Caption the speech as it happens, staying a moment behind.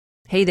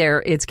Hey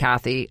there, it's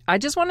Kathy. I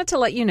just wanted to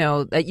let you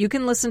know that you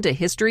can listen to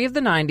History of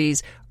the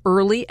 90s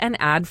early and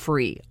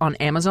ad-free on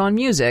Amazon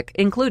Music,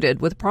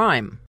 included with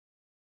Prime.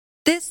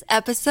 This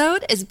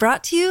episode is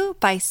brought to you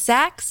by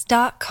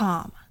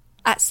Sax.com.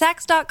 At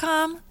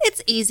Sax.com,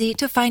 it's easy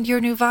to find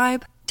your new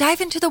vibe. Dive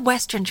into the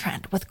Western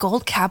trend with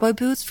gold cowboy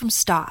boots from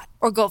Stott,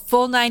 or go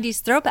full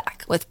 90s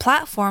throwback with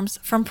platforms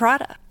from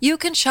Prada. You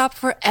can shop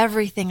for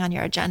everything on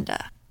your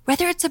agenda,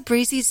 whether it's a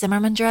breezy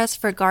Zimmermann dress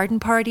for a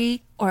garden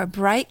party or a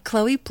bright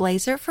Chloe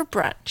blazer for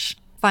brunch.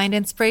 Find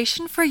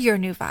inspiration for your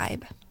new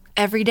vibe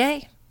every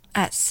day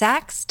at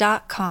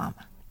Sax.com.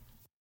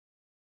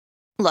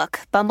 Look,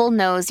 Bumble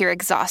knows you're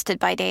exhausted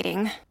by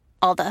dating.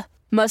 All the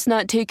must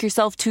not take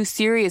yourself too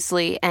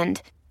seriously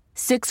and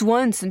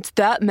 6'1" since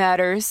that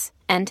matters.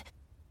 And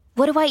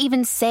what do I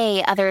even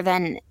say other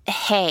than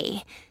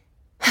hey?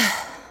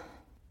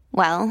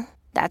 Well,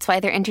 that's why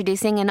they're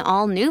introducing an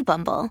all-new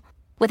Bumble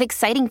with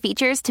exciting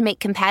features to make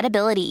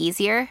compatibility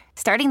easier,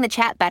 starting the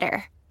chat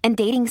better, and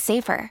dating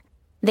safer.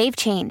 They've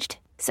changed,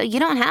 so you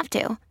don't have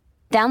to.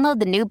 Download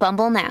the new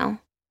Bumble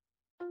now.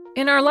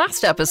 In our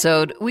last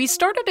episode, we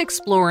started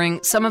exploring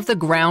some of the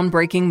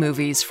groundbreaking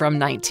movies from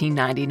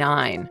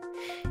 1999.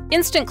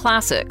 Instant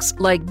classics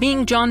like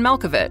Being John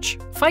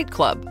Malkovich, Fight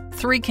Club,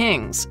 Three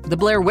Kings, The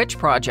Blair Witch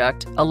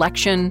Project,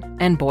 Election,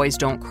 and Boys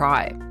Don't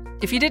Cry.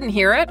 If you didn't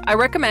hear it, I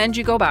recommend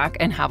you go back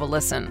and have a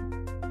listen.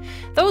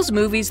 Those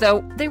movies,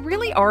 though, they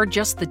really are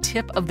just the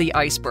tip of the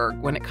iceberg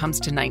when it comes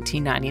to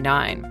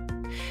 1999.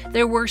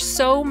 There were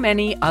so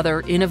many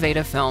other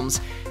innovative films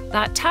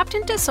that tapped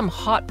into some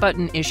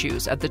hot-button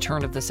issues at the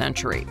turn of the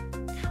century.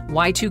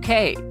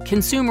 Y2K,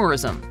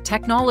 consumerism,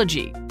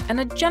 technology, and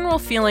a general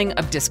feeling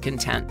of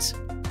discontent.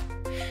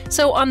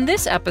 So on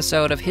this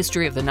episode of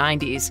History of the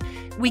 90s,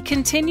 we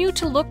continue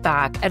to look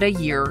back at a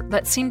year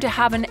that seemed to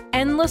have an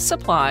endless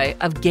supply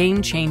of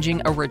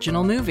game-changing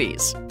original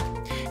movies.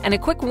 And a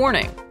quick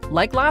warning,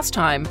 like last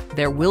time,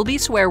 there will be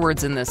swear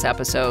words in this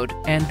episode,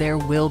 and there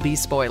will be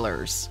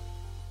spoilers.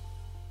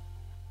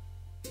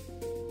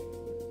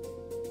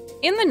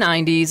 In the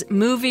 90s,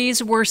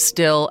 movies were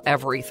still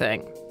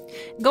everything.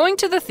 Going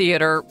to the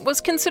theater was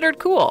considered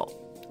cool.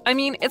 I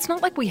mean, it's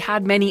not like we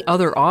had many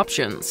other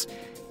options.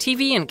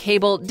 TV and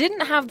cable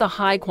didn't have the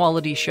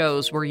high-quality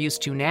shows we're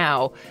used to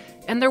now,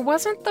 and there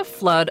wasn't the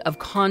flood of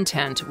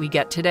content we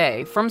get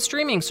today from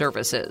streaming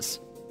services.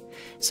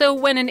 So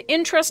when an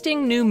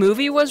interesting new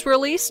movie was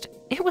released,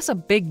 it was a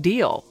big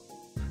deal.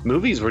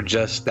 Movies were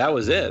just, that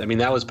was it. I mean,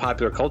 that was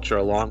popular culture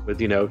along with,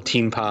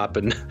 teen pop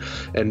and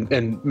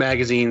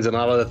magazines and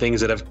all other things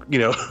that have,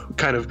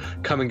 kind of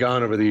come and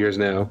gone over the years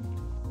now.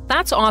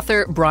 That's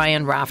author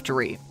Brian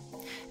Raftery.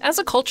 As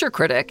a culture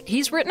critic,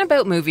 he's written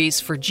about movies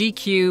for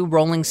GQ,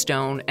 Rolling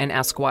Stone, and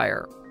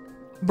Esquire.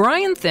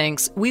 Brian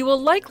thinks we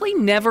will likely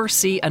never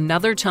see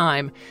another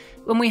time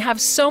when we have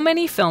so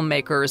many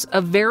filmmakers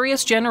of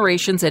various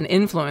generations and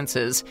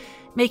influences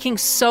making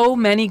so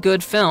many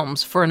good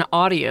films for an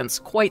audience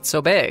quite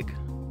so big.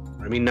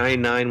 I mean,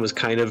 99 was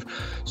kind of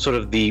sort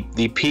of the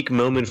peak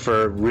moment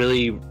for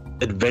really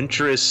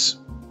adventurous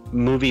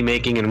movie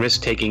making and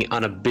risk taking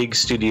on a big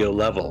studio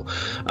level.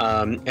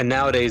 And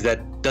nowadays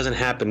that doesn't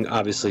happen,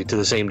 obviously, to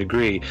the same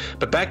degree.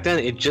 But back then,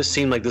 it just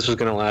seemed like this was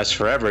going to last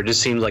forever. It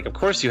just seemed like, of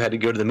course, you had to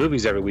go to the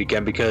movies every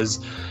weekend because,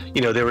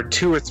 there were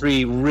 2 or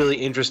 3 really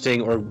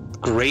interesting or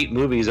great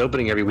movies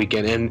opening every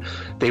weekend, and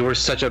they were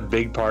such a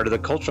big part of the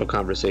cultural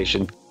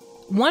conversation.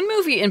 One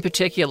movie in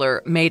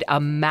particular made a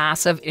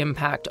massive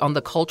impact on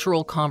the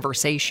cultural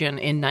conversation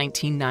in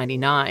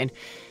 1999,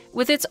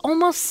 with its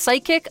almost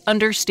psychic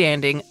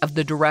understanding of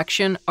the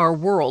direction our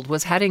world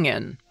was heading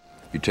in.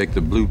 You take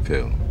the blue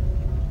pill,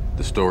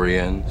 the story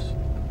ends.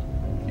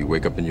 You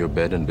wake up in your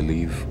bed and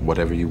believe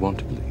whatever you want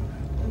to believe.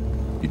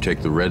 You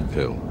take the red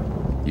pill,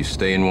 you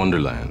stay in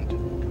Wonderland,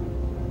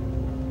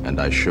 and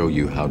I show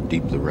you how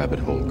deep the rabbit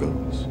hole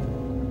goes.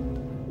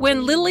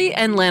 When Lily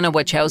and Lana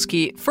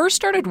Wachowski first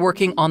started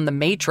working on The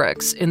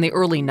Matrix in the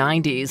early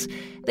 90s,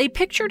 they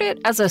pictured it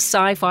as a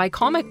sci-fi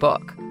comic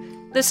book.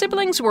 The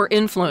siblings were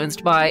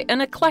influenced by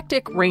an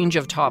eclectic range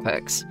of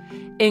topics,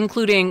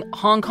 including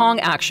Hong Kong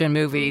action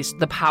movies,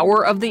 the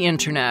power of the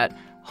internet,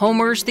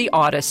 Homer's The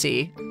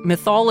Odyssey,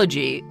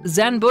 mythology,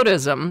 Zen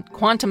Buddhism,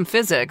 quantum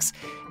physics,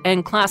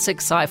 and classic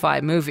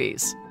sci-fi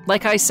movies.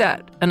 Like I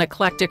said, an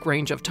eclectic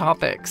range of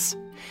topics.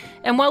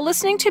 And while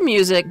listening to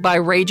music by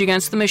Rage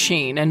Against the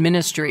Machine and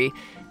Ministry,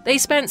 they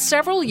spent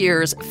several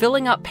years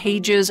filling up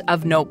pages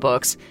of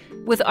notebooks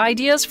with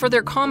ideas for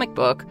their comic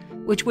book,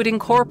 which would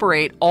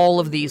incorporate all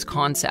of these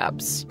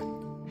concepts.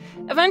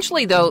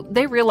 Eventually, though,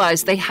 they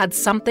realized they had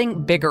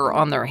something bigger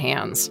on their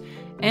hands,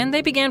 and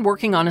they began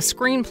working on a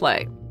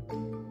screenplay.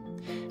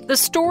 The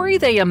story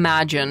they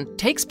imagined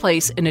takes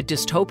place in a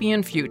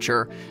dystopian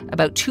future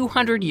about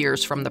 200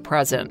 years from the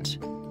present.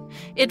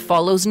 It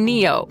follows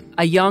Neo,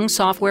 a young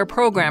software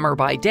programmer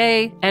by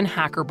day and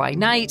hacker by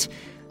night,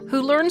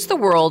 who learns the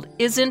world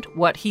isn't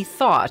what he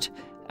thought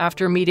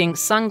after meeting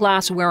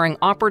sunglass-wearing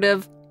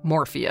operative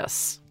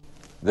Morpheus.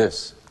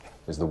 This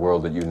is the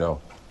world that you know.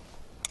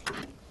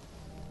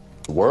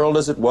 The world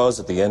as it was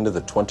at the end of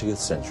the 20th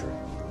century.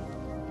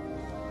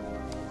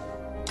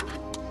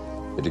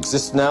 It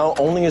exists now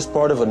only as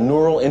part of a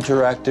neural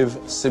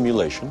interactive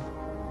simulation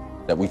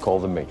that we call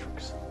the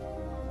Matrix.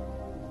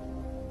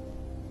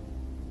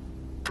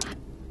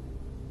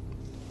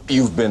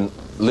 You've been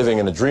living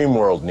in a dream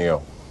world,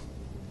 Neo.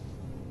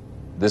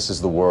 This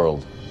is the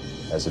world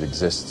as it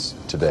exists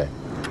today.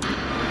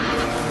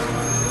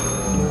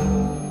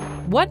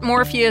 What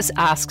Morpheus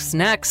asks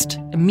next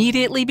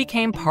immediately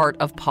became part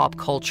of pop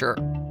culture.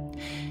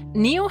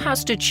 Neo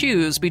has to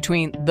choose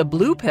between the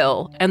blue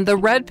pill and the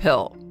red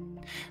pill.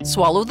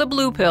 Swallow the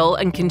blue pill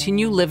and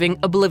continue living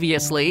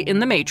obliviously in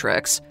the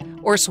Matrix,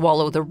 or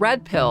swallow the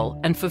red pill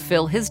and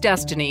fulfill his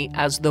destiny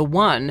as the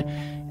One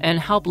and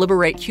help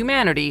liberate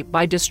humanity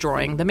by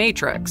destroying the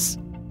Matrix.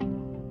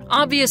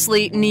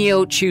 Obviously,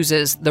 Neo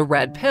chooses the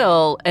red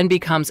pill and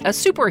becomes a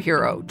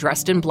superhero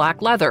dressed in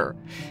black leather,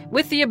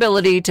 with the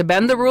ability to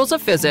bend the rules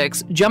of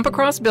physics, jump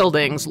across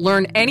buildings,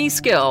 learn any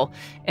skill,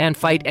 and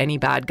fight any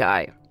bad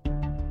guy.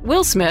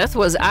 Will Smith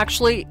was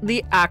actually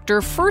the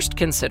actor first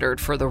considered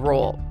for the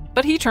role,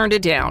 but he turned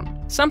it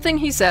down, something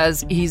he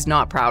says he's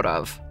not proud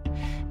of.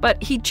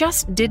 But he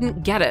just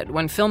didn't get it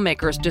when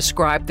filmmakers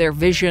described their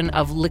vision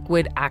of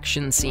liquid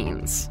action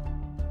scenes.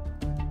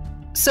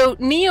 So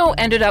Neo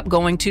ended up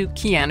going to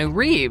Keanu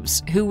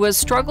Reeves, who was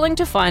struggling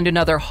to find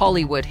another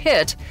Hollywood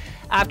hit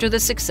after the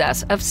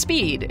success of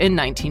Speed in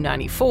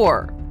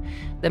 1994.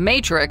 The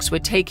Matrix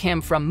would take him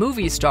from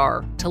movie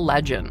star to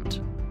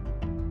legend.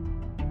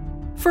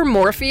 For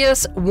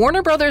Morpheus,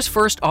 Warner Brothers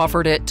first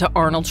offered it to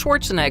Arnold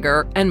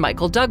Schwarzenegger and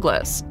Michael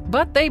Douglas,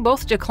 but they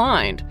both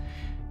declined,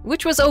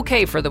 which was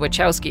okay for the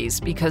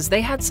Wachowskis because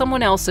they had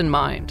someone else in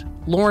mind,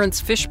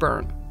 Lawrence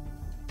Fishburne.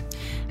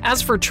 As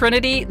for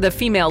Trinity, the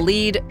female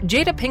lead,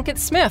 Jada Pinkett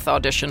Smith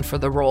auditioned for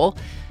the role,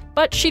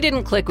 but she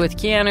didn't click with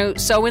Keanu,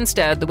 so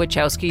instead the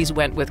Wachowskis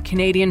went with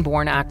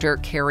Canadian-born actor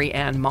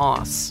Carrie-Anne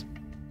Moss.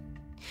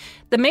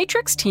 The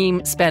Matrix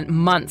team spent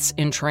months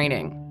in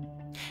training.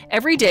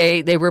 Every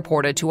day, they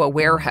reported to a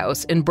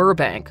warehouse in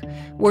Burbank,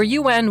 where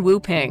Yuen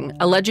Wu-Ping,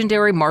 a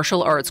legendary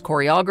martial arts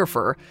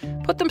choreographer,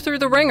 put them through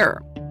the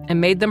ringer and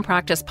made them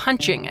practice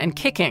punching and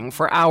kicking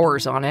for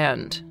hours on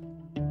end.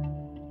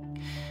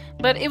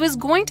 But it was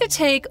going to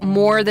take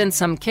more than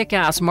some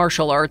kick-ass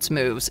martial arts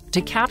moves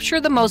to capture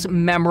the most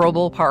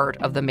memorable part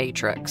of The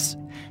Matrix,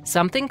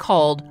 something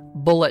called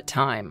bullet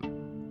time.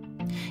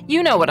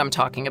 You know what I'm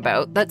talking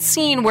about, that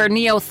scene where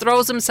Neo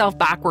throws himself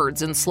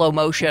backwards in slow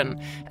motion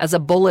as a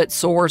bullet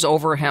soars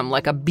over him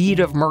like a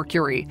bead of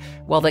mercury,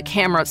 while the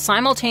camera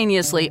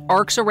simultaneously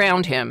arcs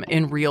around him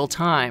in real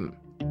time.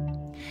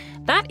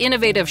 That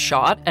innovative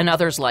shot, and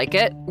others like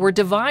it, were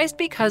devised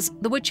because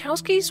the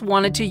Wachowskis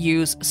wanted to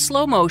use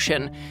slow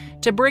motion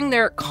to bring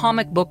their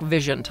comic book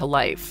vision to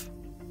life.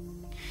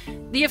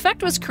 The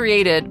effect was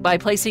created by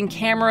placing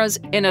cameras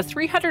in a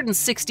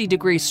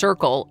 360-degree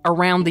circle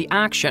around the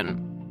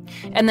action,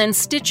 and then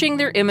stitching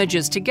their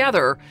images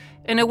together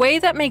in a way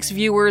that makes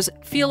viewers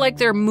feel like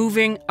they're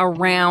moving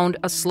around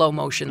a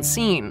slow-motion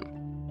scene.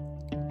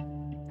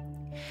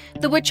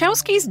 The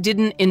Wachowskis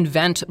didn't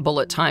invent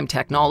bullet time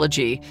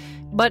technology,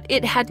 but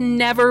it had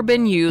never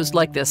been used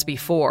like this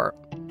before,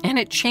 and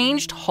it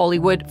changed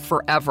Hollywood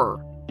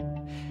forever.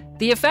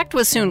 The effect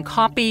was soon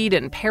copied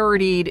and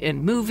parodied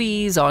in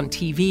movies, on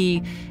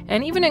TV,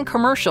 and even in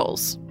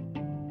commercials.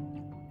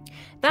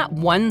 That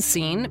one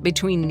scene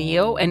between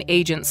Neo and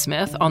Agent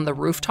Smith on the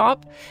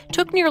rooftop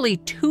took nearly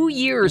 2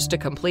 years to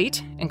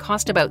complete and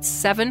cost about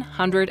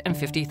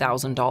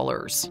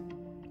 $750,000.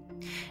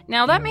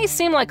 Now, that may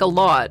seem like a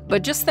lot,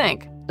 but just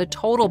think, the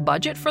total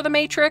budget for The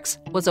Matrix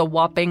was a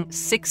whopping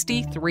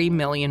 $63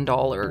 million.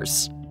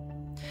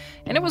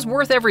 And it was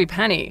worth every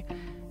penny,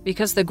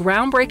 because the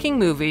groundbreaking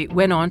movie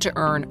went on to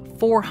earn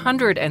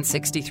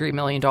 $463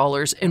 million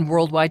in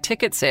worldwide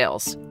ticket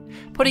sales,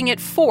 putting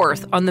it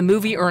fourth on the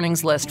movie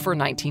earnings list for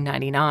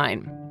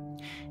 1999.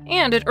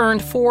 And it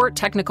earned 4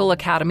 Technical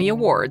Academy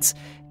Awards,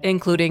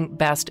 including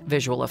Best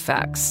Visual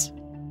Effects.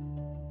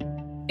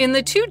 In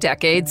the 2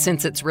 decades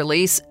since its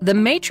release, The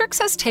Matrix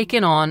has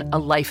taken on a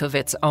life of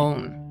its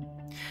own.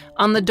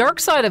 On the dark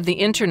side of the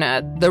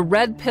internet, the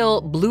red pill,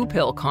 blue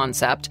pill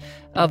concept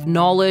of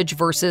knowledge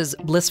versus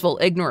blissful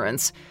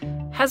ignorance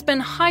has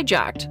been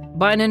hijacked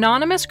by an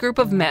anonymous group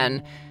of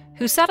men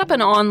who set up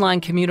an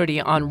online community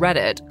on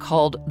Reddit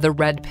called The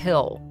Red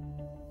Pill.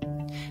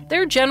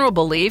 Their general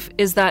belief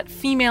is that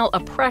female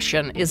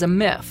oppression is a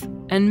myth,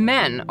 and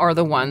men are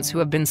the ones who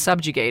have been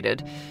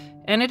subjugated,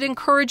 and it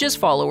encourages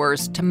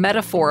followers to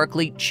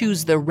metaphorically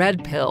choose the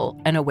red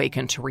pill and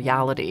awaken to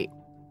reality.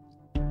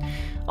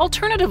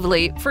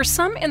 Alternatively, for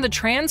some in the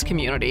trans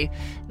community,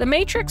 The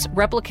Matrix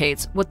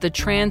replicates what the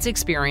trans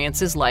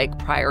experience is like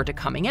prior to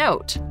coming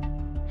out.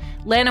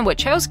 Lana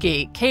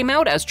Wachowski came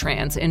out as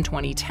trans in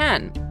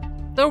 2010,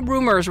 though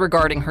rumors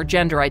regarding her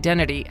gender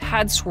identity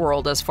had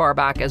swirled as far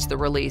back as the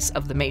release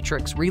of The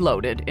Matrix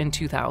Reloaded in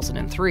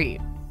 2003.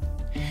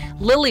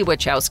 Lily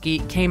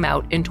Wachowski came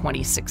out in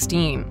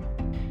 2016.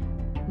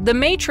 The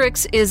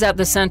Matrix is at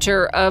the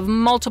center of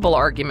multiple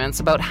arguments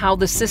about how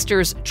the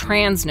sisters'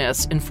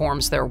 transness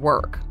informs their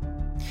work.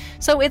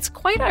 So it's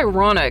quite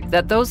ironic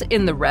that those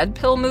in the red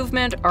pill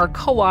movement are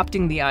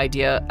co-opting the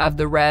idea of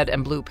the red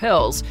and blue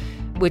pills,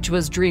 which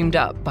was dreamed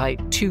up by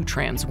two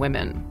trans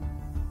women.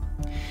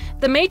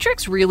 The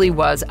Matrix really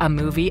was a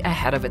movie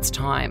ahead of its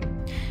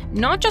time.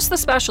 Not just the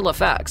special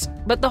effects,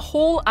 but the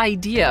whole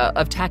idea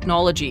of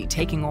technology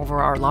taking over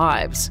our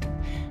lives.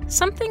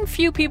 Something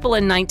few people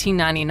in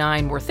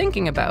 1999 were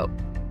thinking about.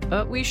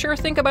 But we sure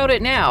think about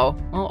it now,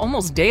 well,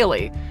 almost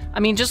daily. I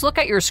mean, just look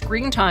at your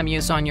screen time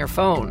use on your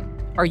phone.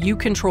 Are you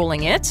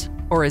controlling it,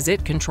 or is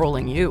it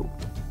controlling you?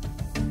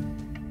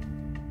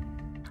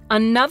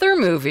 Another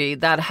movie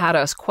that had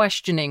us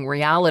questioning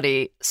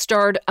reality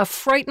starred a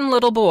frightened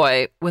little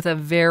boy with a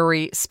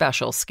very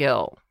special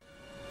skill.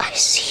 I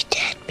see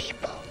dead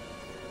people.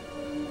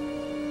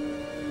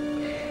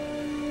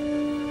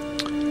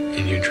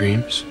 In your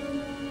dreams?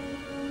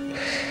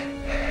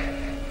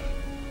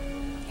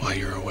 While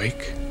you're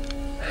awake?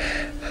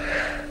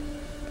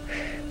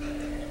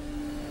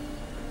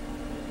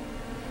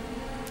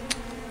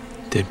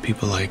 Dead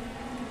people like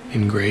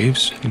in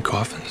graves and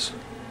coffins?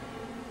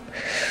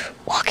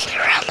 Walking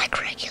around like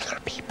regular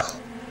people.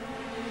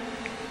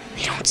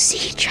 They don't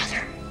see each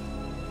other.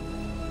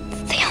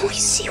 They only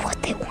see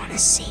what they want to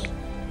see.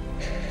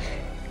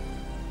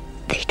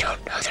 They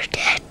don't know they're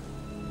dead.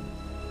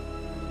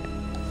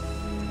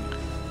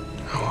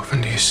 How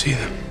often do you see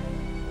them?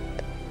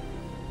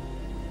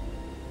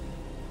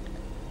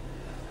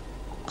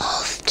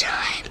 All the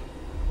time.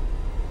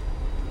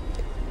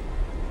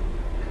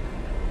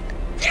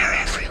 They're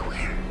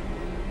everywhere.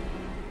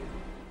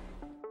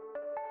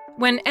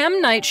 When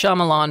M. Night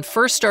Shyamalan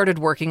first started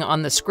working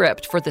on the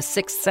script for The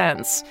Sixth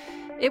Sense,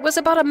 it was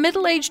about a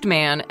middle-aged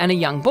man and a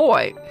young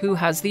boy who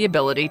has the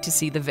ability to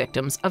see the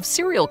victims of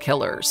serial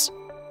killers.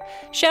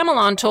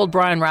 Shyamalan told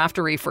Brian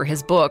Raftery for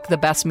his book, The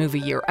Best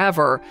Movie Year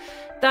Ever,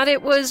 that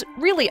it was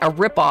really a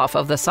ripoff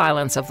of The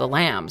Silence of the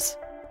Lambs.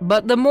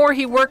 But the more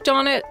he worked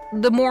on it,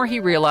 the more he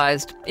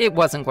realized it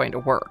wasn't going to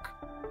work.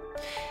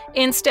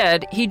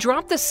 Instead, he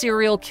dropped the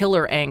serial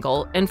killer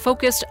angle and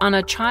focused on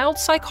a child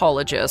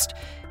psychologist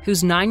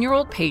whose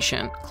 9-year-old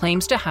patient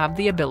claims to have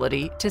the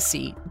ability to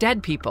see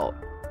dead people.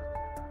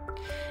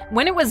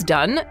 When it was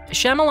done,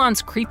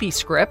 Shyamalan's creepy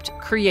script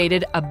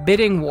created a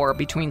bidding war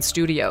between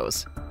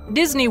studios.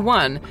 Disney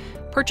won,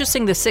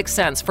 purchasing The Sixth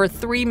Sense for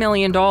 $3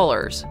 million,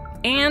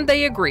 and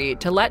they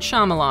agreed to let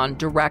Shyamalan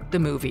direct the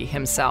movie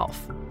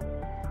himself.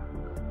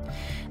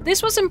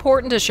 This was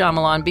important to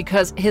Shyamalan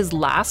because his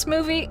last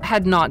movie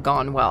had not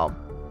gone well.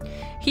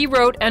 He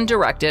wrote and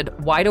directed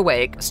Wide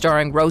Awake,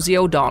 starring Rosie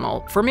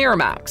O'Donnell, for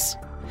Miramax.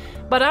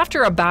 But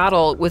after a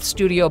battle with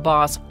studio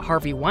boss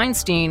Harvey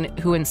Weinstein,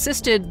 who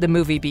insisted the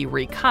movie be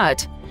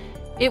recut,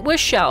 it was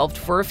shelved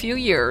for a few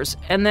years,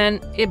 and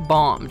then it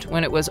bombed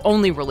when it was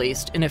only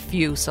released in a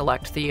few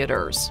select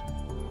theaters.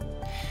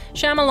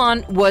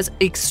 Shyamalan was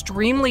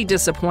extremely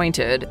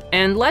disappointed,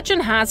 and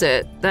legend has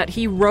it that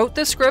he wrote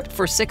the script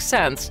for Sixth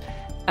Sense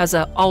as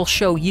a I'll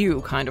show you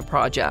kind of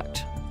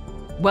project.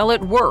 Well, it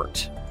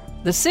worked.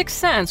 The Sixth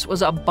Sense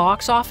was a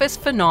box office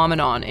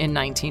phenomenon in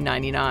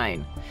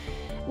 1999,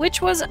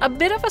 which was a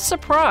bit of a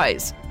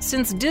surprise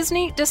since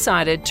Disney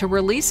decided to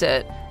release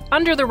it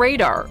under the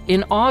radar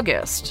in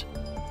August.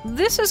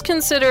 This is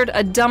considered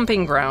a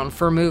dumping ground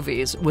for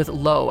movies with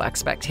low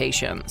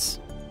expectations.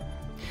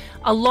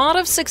 A lot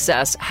of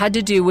success had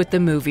to do with the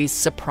movie's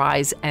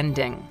surprise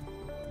ending.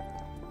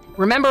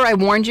 Remember I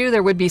warned you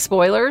there would be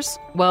spoilers?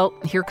 Well,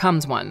 here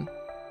comes one.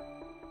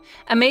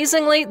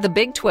 Amazingly, the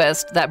big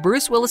twist that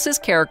Bruce Willis's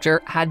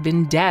character had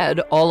been dead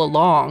all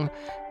along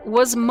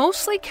was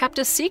mostly kept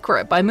a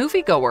secret by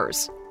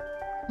moviegoers,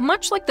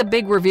 much like the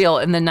big reveal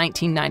in the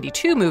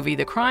 1992 movie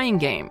The Crying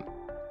Game.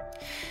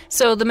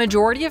 So the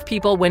majority of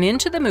people went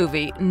into the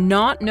movie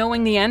not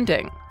knowing the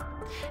ending.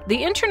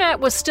 The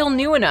internet was still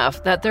new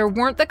enough that there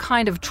weren't the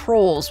kind of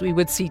trolls we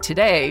would see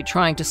today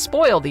trying to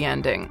spoil the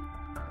ending.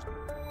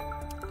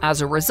 As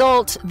a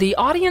result, the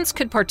audience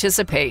could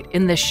participate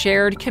in the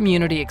shared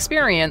community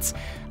experience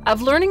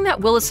of learning that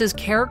Willis's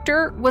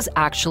character was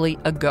actually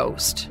a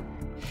ghost.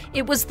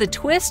 It was the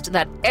twist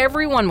that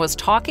everyone was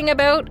talking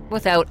about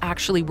without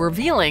actually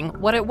revealing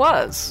what it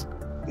was.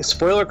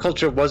 Spoiler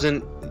culture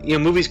wasn't,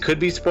 movies could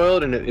be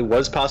spoiled, and it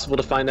was possible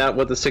to find out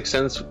what the Sixth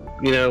Sense,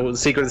 the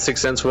secret of the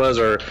Sixth Sense was,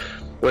 or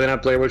whether or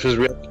not Blair Witch was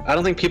real. I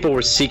don't think people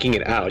were seeking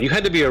it out. You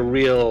had to be a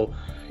real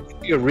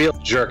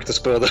jerk to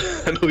spoil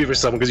the movie for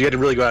someone, because you had to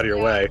really go out of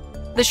your way.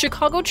 The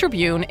Chicago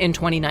Tribune in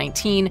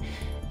 2019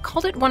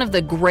 called it one of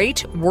the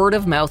great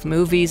word-of-mouth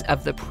movies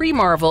of the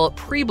pre-Marvel,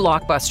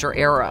 pre-blockbuster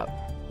era.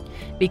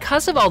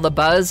 Because of all the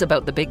buzz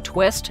about the big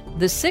twist,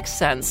 The Sixth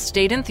Sense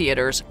stayed in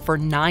theaters for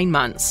 9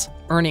 months,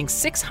 earning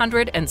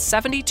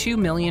 $672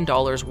 million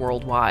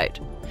worldwide.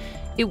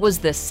 It was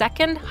the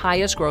second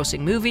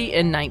highest-grossing movie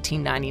in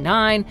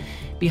 1999,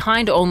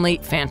 behind only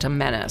Phantom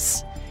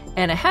Menace,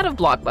 and ahead of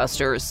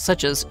blockbusters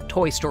such as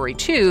Toy Story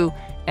 2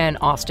 and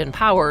Austin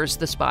Powers,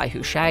 The Spy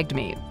Who Shagged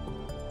Me.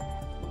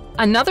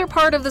 Another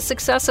part of the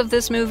success of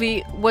this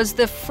movie was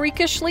the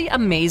freakishly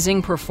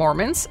amazing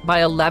performance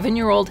by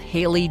 11-year-old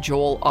Haley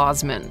Joel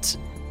Osment.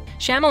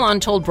 Shyamalan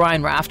told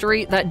Brian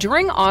Raftery that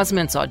during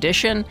Osment's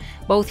audition,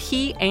 both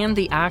he and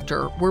the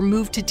actor were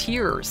moved to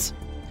tears.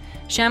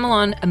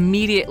 Shyamalan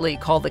immediately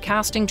called the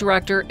casting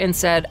director and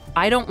said,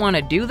 "I don't want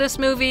to do this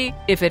movie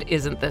if it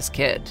isn't this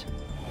kid."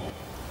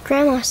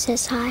 Grandma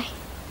says hi.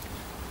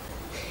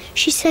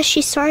 She says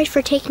she's sorry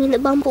for taking the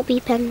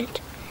bumblebee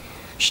pendant.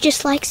 She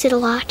just likes it a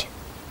lot.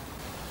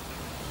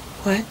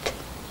 What?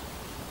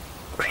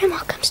 Grandma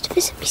comes to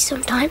visit me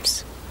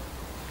sometimes.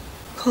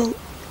 Cole,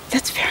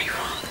 that's very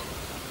wrong.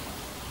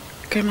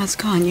 Grandma's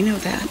gone, you know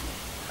that.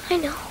 I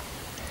know.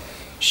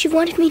 She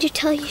wanted me to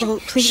tell you. Cole,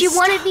 please She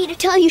wanted stop. me to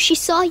tell you she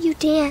saw you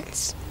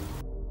dance.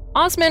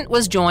 Osment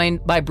was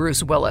joined by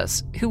Bruce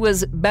Willis, who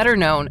was better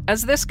known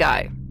as this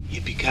guy.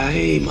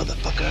 Yippee-ki-yay,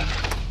 motherfucker.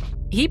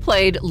 He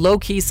played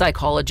low-key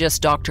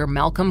psychologist Dr.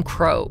 Malcolm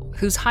Crowe,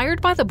 who's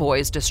hired by the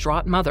boy's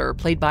distraught mother,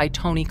 played by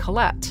Toni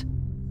Collette.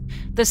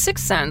 The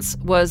Sixth Sense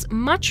was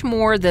much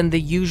more than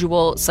the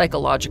usual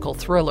psychological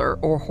thriller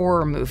or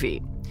horror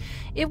movie.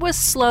 It was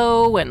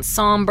slow and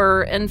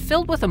somber and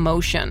filled with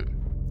emotion.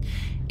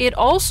 It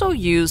also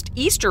used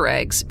Easter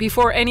eggs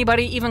before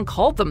anybody even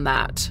called them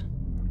that.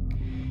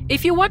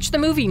 If you watch the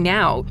movie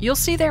now, you'll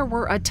see there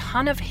were a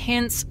ton of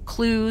hints,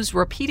 clues,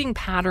 repeating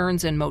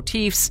patterns, and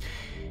motifs,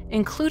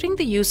 including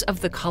the use of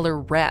the color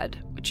red,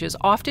 which is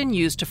often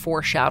used to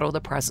foreshadow the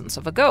presence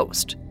of a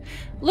ghost.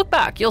 Look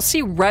back, you'll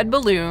see red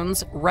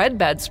balloons, red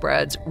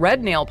bedspreads,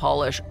 red nail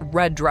polish,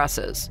 red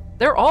dresses.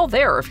 They're all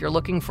there if you're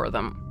looking for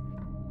them.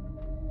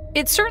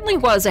 It certainly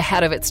was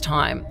ahead of its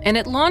time, and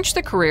it launched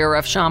the career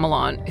of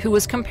Shyamalan, who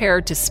was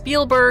compared to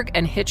Spielberg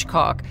and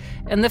Hitchcock,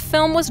 and the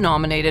film was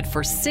nominated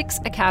for 6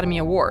 Academy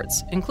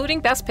Awards, including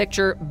Best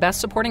Picture,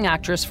 Best Supporting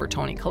Actress for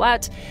Toni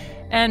Collette,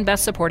 and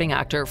Best Supporting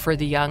Actor for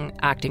the young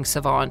acting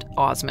savant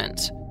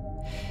Osment.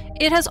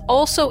 It has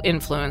also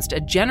influenced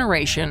a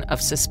generation of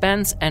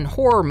suspense and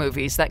horror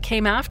movies that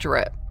came after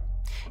it.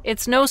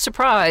 It's no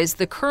surprise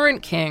the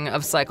current king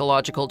of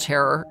psychological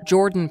terror,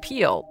 Jordan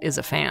Peele, is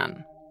a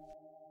fan.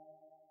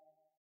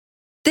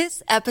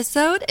 This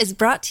episode is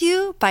brought to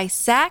you by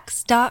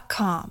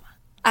Sax.com.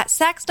 At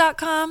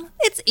Sax.com,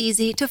 it's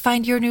easy to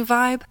find your new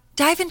vibe.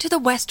 Dive into the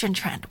Western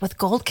trend with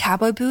gold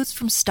cowboy boots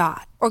from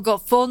Stott, or go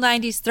full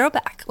 90s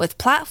throwback with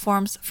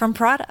platforms from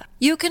Prada.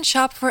 You can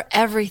shop for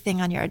everything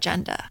on your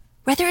agenda,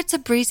 whether it's a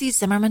breezy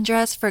Zimmermann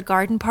dress for a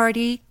garden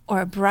party or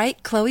a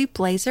bright Chloe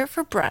blazer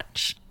for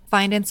brunch.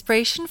 Find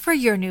inspiration for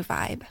your new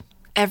vibe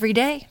every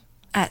day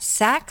at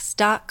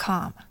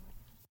Sax.com.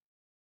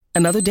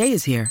 Another day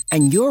is here,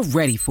 and you're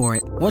ready for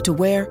it. What to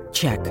wear?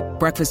 Check.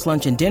 Breakfast,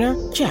 lunch, and dinner?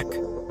 Check.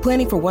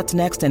 Planning for what's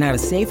next and how to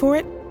save for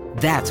it?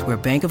 That's where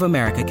Bank of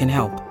America can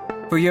help.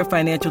 For your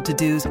financial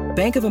to-dos,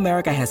 Bank of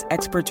America has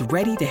experts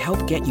ready to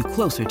help get you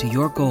closer to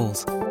your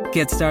goals.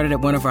 Get started at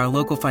one of our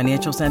local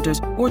financial centers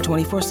or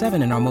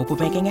 24/7 in our mobile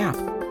banking app.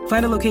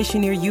 Find a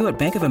location near you at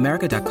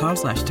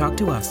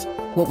bankofamerica.com/talktous.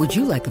 What would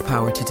you like the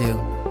power to do?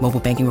 Mobile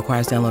banking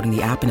requires downloading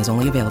the app and is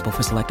only available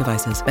for select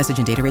devices. Message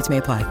and data rates may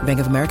apply. Bank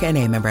of America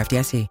NA, member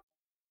FDIC.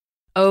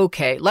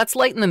 Okay, let's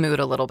lighten the mood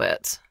a little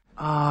bit.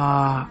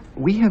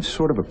 We have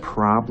sort of a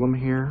problem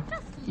here.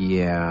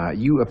 Yeah,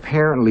 you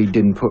apparently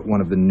didn't put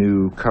one of the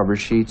new cover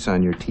sheets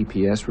on your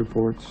TPS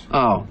reports.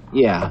 Oh,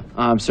 yeah.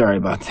 I'm sorry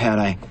about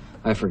that.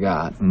 I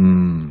forgot.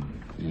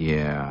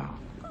 Yeah.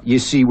 You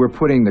see, we're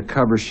putting the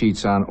cover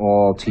sheets on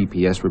all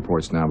TPS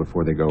reports now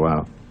before they go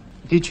out.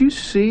 Did you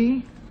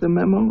see the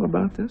memo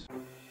about this?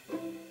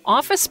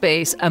 Office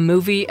Space, a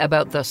movie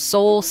about the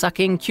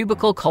soul-sucking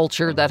cubicle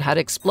culture that had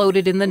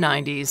exploded in the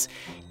 90s,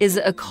 is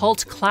a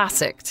cult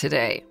classic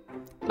today.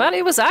 But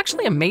it was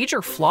actually a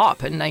major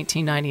flop in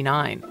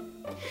 1999.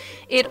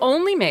 It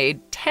only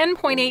made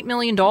 $10.8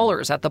 million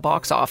at the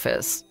box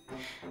office.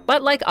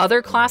 But like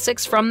other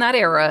classics from that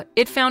era,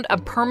 it found a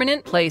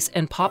permanent place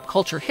in pop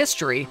culture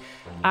history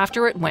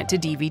after it went to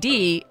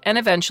DVD and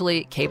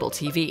eventually cable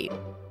TV.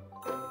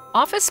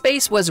 Office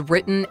Space was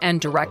written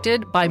and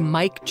directed by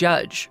Mike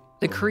Judge,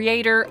 the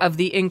creator of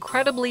the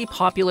incredibly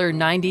popular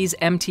 90s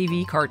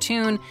MTV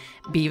cartoon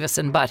Beavis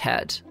and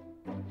Butthead.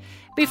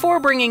 Before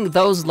bringing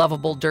those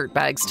lovable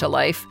dirtbags to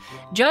life,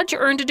 Judge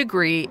earned a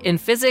degree in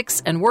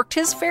physics and worked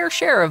his fair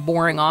share of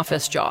boring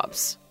office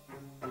jobs.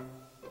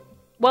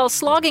 While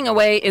slogging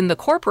away in the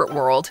corporate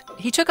world,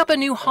 he took up a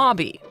new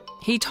hobby.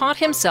 He taught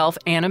himself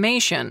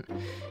animation,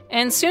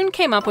 and soon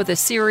came up with a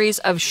series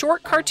of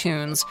short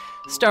cartoons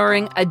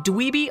starring a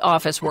dweeby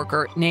office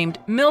worker named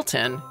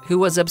Milton, who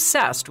was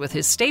obsessed with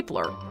his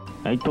stapler.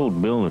 I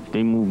told Bill if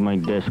they move my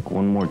desk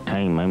one more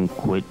time, I'm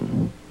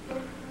quitting.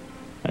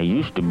 I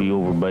used to be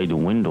over by the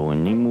window,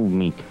 and they moved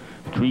me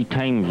 3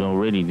 times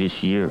already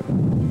this year.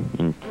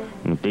 And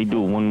if they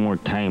do it one more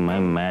time,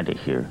 I'm out of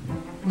here.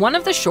 One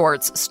of the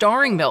shorts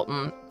starring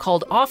Milton,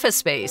 called Office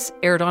Space,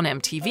 aired on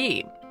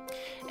MTV.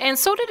 And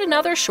so did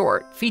another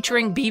short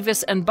featuring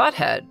Beavis and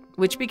Butthead,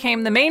 which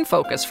became the main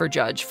focus for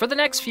Judge for the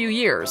next few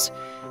years,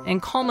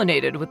 and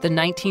culminated with the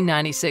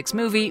 1996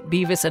 movie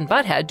Beavis and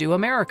Butthead Do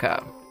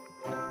America.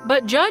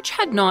 But Judge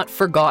had not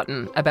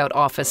forgotten about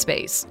Office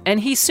Space, and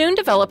he soon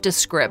developed a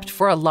script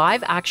for a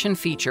live-action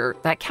feature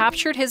that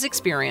captured his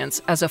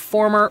experience as a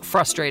former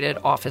frustrated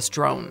office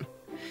drone.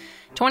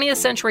 20th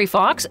Century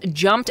Fox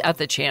jumped at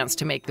the chance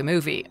to make the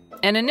movie,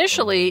 and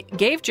initially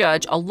gave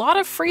Judge a lot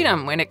of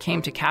freedom when it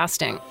came to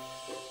casting.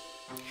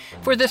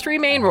 For the three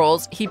main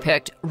roles, he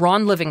picked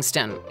Ron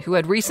Livingston, who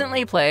had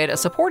recently played a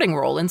supporting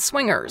role in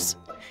Swingers,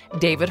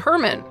 David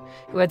Herman,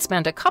 who had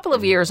spent a couple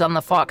of years on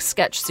the Fox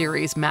sketch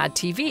series Mad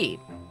TV,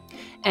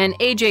 and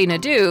A.J.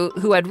 Nadeau,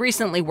 who had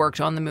recently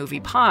worked on the movie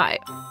Pi.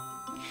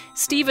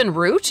 Stephen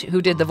Root,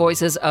 who did the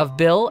voices of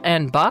Bill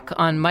and Buck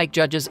on Mike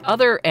Judge's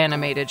other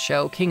animated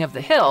show, King of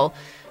the Hill,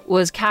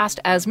 was cast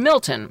as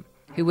Milton,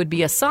 who would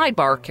be a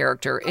sidebar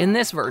character in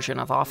this version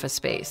of Office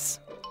Space.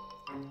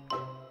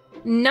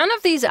 None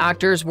of these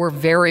actors were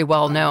very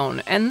well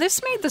known, and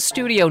this made the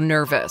studio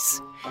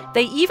nervous.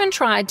 They even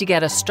tried to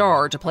get a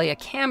star to play a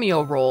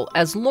cameo role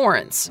as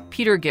Lawrence,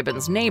 Peter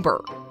Gibbons'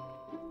 neighbor.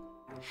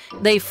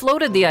 They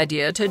floated the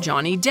idea to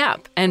Johnny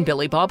Depp and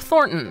Billy Bob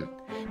Thornton,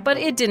 but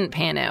it didn't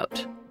pan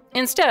out.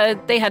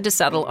 Instead, they had to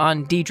settle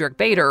on Diedrich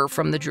Bader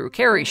from The Drew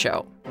Carey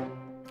Show.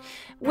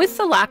 With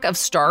the lack of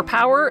star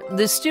power,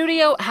 the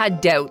studio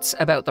had doubts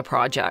about the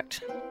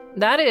project.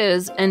 That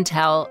is,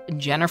 until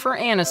Jennifer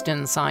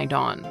Aniston signed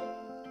on.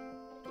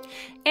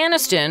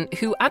 Aniston,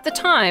 who at the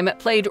time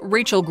played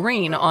Rachel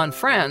Green on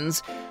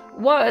Friends,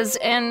 was,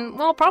 and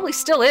well, probably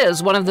still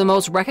is, one of the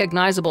most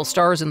recognizable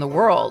stars in the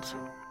world.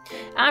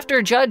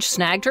 After Judge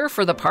snagged her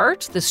for the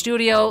part, the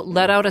studio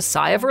let out a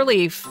sigh of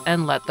relief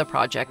and let the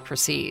project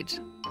proceed.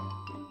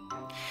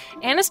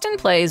 Aniston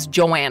plays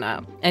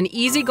Joanna, an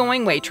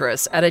easygoing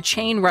waitress at a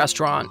chain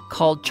restaurant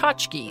called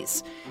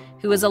Tchotchke's,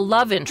 who is a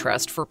love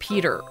interest for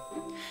Peter.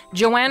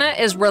 Joanna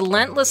is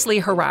relentlessly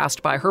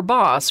harassed by her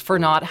boss for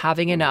not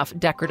having enough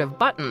decorative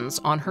buttons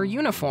on her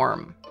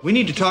uniform. We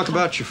need to talk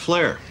about your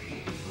flare.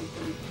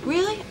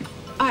 Really?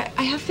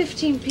 I have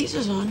 15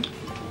 pieces on.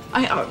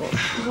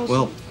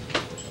 Well,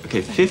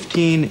 okay,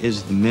 15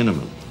 is the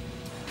minimum.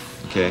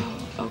 Okay?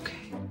 Okay.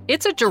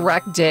 It's a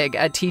direct dig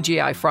at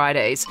TGI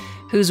Fridays,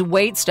 whose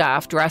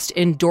waitstaff dressed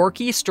in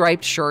dorky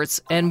striped shirts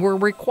and were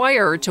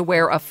required to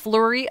wear a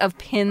flurry of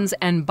pins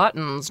and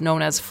buttons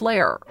known as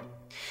flair.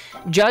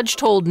 Judge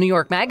told New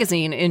York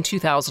Magazine in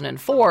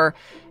 2004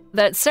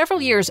 that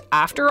several years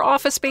after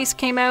Office Space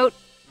came out,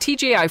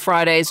 TGI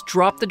Fridays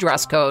dropped the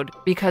dress code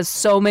because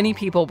so many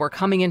people were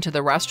coming into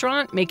the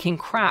restaurant making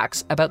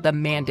cracks about the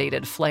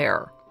mandated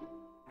flair.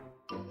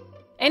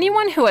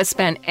 Anyone who has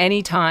spent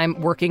any time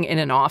working in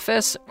an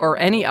office or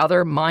any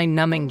other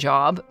mind-numbing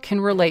job can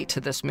relate to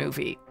this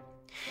movie.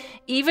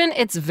 Even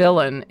its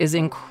villain is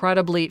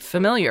incredibly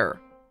familiar: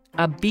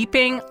 a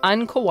beeping,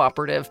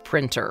 uncooperative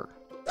printer.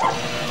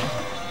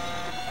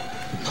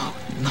 No,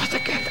 not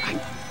again.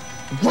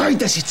 Why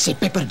does it say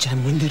pepper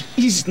jam when there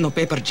is no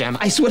pepper jam?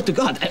 I swear to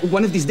God,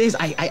 one of these days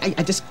I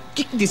just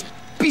kick this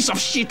piece of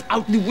shit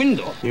out the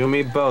window. You and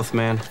me both,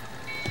 man.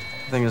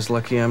 I think it's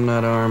lucky I'm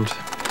not armed.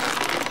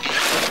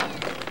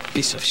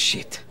 Piece of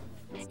shit.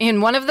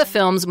 In one of the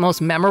film's most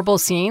memorable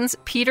scenes,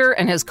 Peter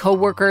and his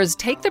co-workers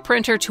take the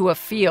printer to a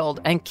field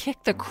and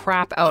kick the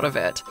crap out of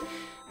it.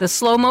 The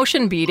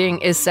slow-motion beating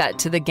is set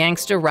to the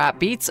gangster rap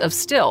beats of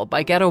Still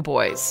by Ghetto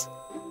Boys.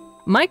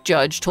 Mike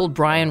Judge told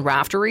Brian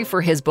Raftery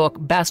for his book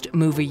Best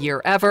Movie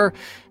Year Ever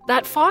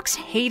that Fox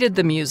hated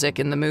the music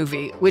in the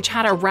movie, which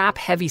had a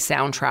rap-heavy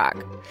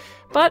soundtrack.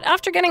 But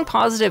after getting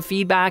positive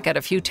feedback at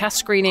a few test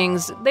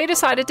screenings, they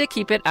decided to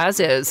keep it as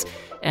is,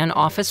 and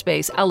Office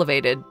Space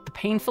elevated the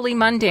painfully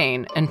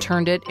mundane and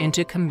turned it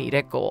into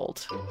comedic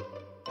gold.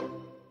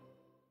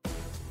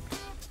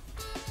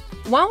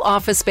 While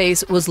Office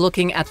Space was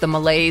looking at the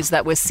malaise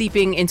that was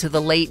seeping into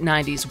the late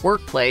 90s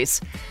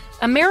workplace,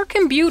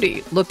 American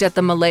Beauty looked at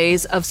the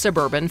malaise of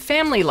suburban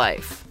family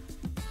life.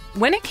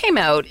 When it came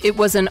out, it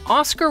was an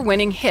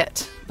Oscar-winning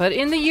hit, but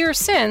in the years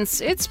since,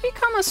 it's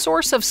become a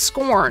source of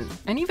scorn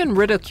and even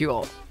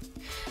ridicule.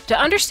 To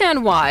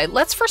understand why,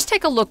 let's first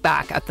take a look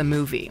back at the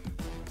movie.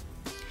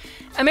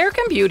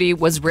 American Beauty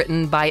was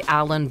written by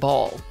Alan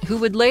Ball, who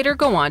would later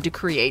go on to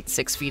create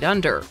 6 Feet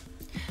Under.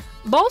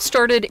 Ball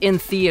started in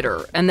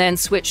theater and then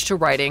switched to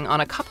writing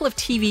on a couple of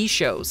TV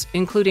shows,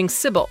 including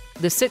Sybil,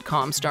 the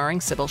sitcom starring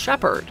Sybil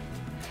Shepherd.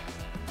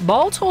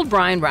 Ball told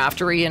Brian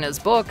Raftery in his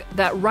book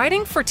that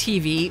writing for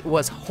TV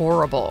was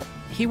horrible.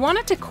 He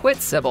wanted to quit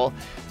Sybil,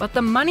 but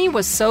the money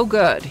was so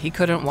good he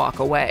couldn't walk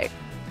away.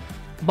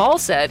 Ball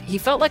said he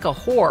felt like a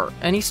whore,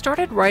 and he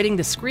started writing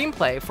the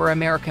screenplay for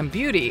American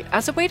Beauty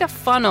as a way to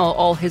funnel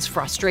all his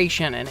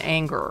frustration and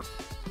anger.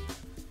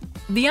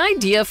 The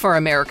idea for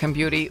American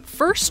Beauty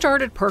first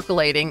started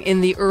percolating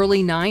in the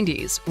early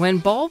 90s when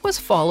Ball was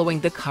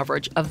following the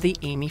coverage of the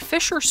Amy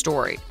Fisher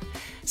story,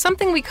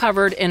 something we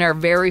covered in our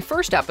very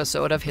first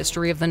episode of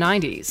History of the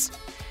 90s.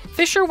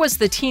 Fisher was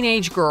the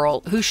teenage girl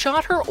who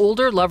shot her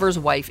older lover's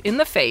wife in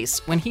the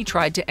face when he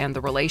tried to end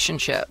the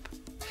relationship.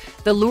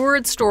 The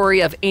lurid story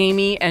of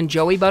Amy and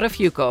Joey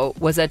Buttafuoco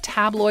was a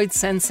tabloid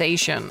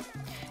sensation,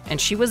 and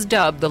she was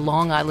dubbed the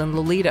Long Island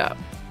Lolita.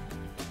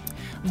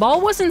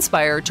 Ball was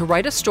inspired to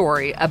write a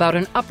story about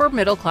an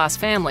upper-middle-class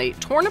family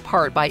torn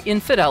apart by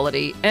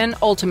infidelity and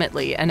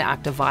ultimately an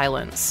act of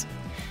violence.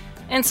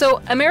 And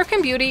so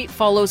American Beauty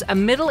follows a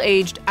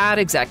middle-aged ad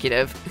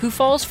executive who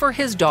falls for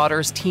his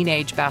daughter's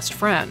teenage best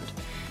friend,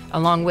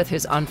 along with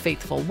his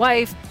unfaithful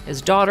wife,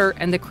 his daughter,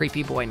 and the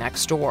creepy boy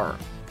next door.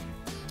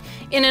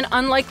 In an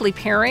unlikely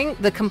pairing,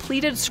 the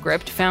completed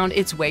script found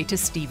its way to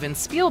Steven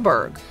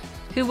Spielberg,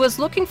 who was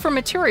looking for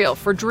material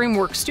for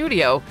DreamWorks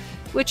Studio,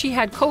 which he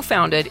had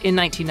co-founded in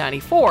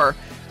 1994,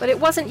 but it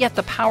wasn't yet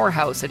the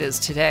powerhouse it is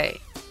today.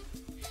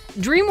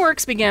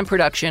 DreamWorks began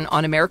production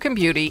on American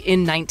Beauty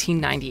in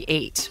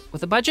 1998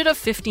 with a budget of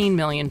 $15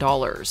 million.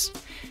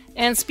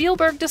 And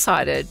Spielberg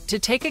decided to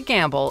take a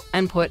gamble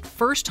and put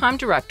first-time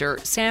director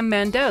Sam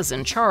Mendes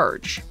in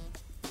charge.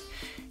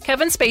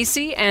 Kevin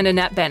Spacey and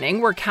Annette Bening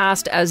were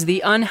cast as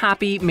the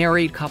unhappy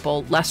married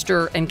couple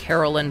Lester and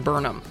Carolyn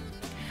Burnham,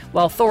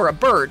 while Thora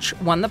Birch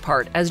won the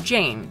part as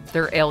Jane,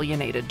 their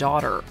alienated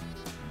daughter.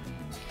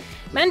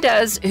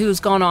 Mendes, who's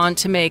gone on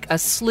to make a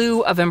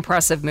slew of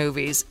impressive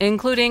movies,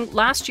 including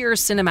last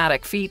year's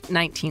cinematic feat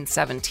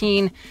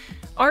 1917,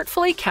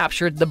 artfully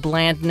captured the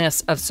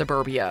blandness of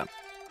suburbia.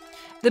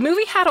 The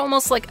movie had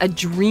almost like a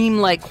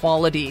dreamlike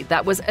quality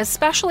that was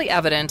especially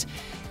evident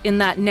in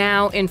that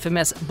now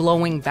infamous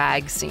blowing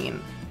bag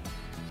scene.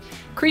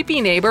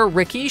 Creepy neighbor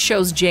Ricky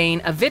shows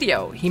Jane a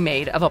video he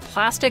made of a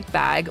plastic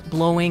bag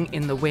blowing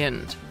in the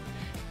wind.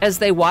 As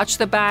they watch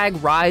the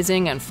bag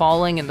rising and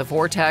falling in the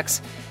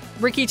vortex,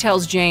 Ricky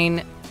tells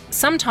Jane,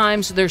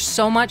 "Sometimes there's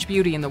so much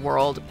beauty in the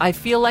world, I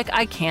feel like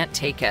I can't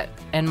take it,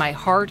 and my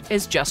heart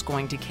is just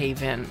going to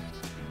cave in."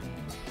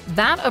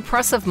 That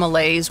oppressive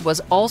malaise was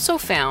also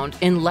found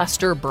in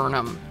Lester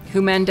Burnham,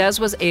 who Mendes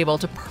was able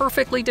to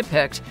perfectly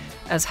depict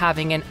as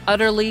having an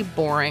utterly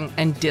boring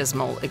and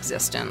dismal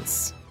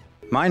existence.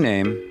 My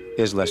name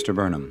is Lester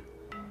Burnham.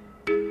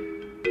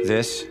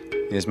 This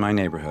is my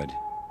neighborhood.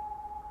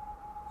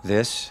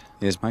 This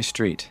is my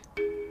street.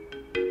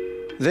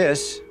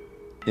 This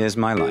is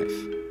my life.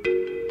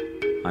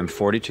 I'm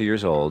 42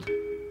 years old.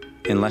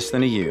 In less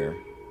than a year,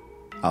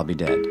 I'll be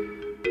dead.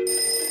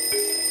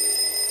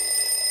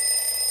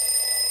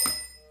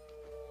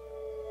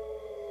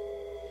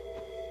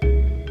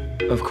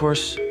 Of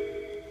course,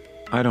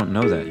 I don't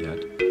know that yet.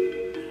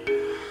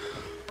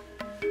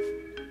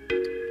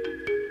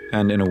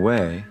 And in a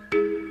way,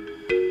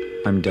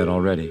 I'm dead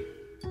already.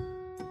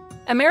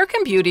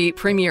 American Beauty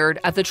premiered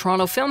at the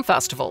Toronto Film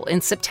Festival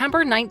in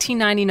September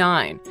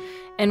 1999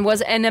 and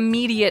was an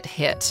immediate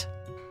hit.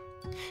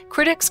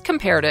 Critics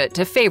compared it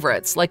to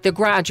favorites like The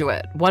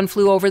Graduate, One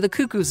Flew Over the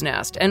Cuckoo's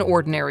Nest, and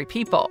Ordinary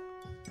People.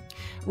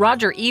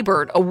 Roger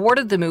Ebert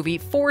awarded the movie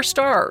 4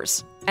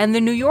 stars, and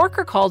The New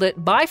Yorker called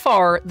it by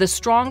far the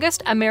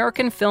strongest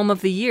American film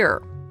of the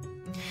year.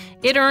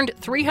 It earned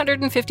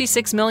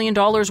 $356 million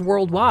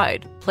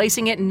worldwide,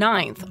 placing it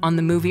 9th on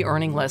the movie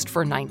earning list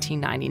for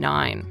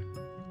 1999.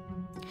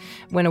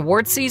 When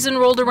award season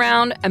rolled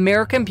around,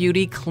 American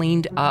Beauty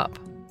cleaned up,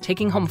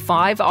 taking home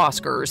 5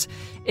 Oscars,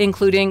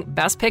 including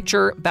Best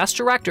Picture, Best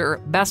Director,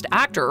 Best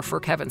Actor for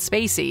Kevin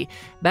Spacey,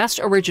 Best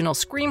Original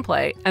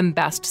Screenplay, and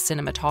Best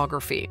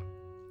Cinematography.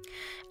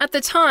 At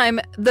the time,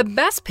 the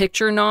Best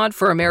Picture nod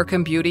for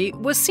American Beauty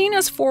was seen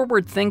as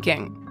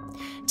forward-thinking.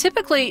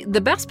 Typically,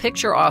 the Best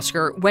Picture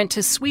Oscar went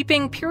to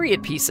sweeping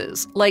period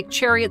pieces like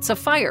Chariots of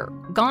Fire,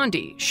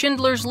 Gandhi,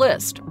 Schindler's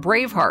List,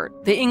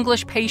 Braveheart, The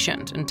English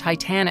Patient, and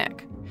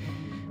Titanic.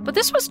 But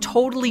this was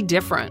totally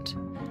different.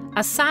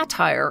 A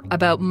satire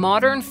about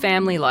modern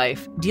family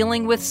life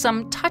dealing with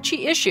some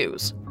touchy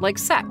issues like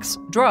sex,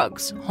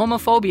 drugs,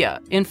 homophobia,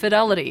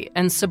 infidelity,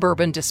 and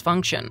suburban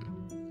dysfunction.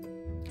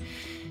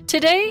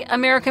 Today,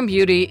 American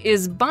Beauty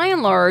is by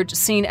and large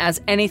seen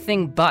as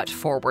anything but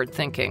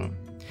forward-thinking.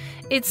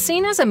 It's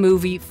seen as a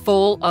movie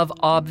full of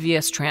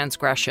obvious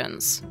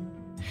transgressions.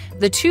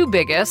 The 2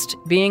 biggest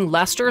being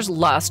Lester's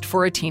lust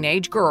for a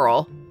teenage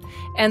girl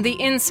and the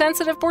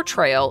insensitive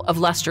portrayal of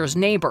Lester's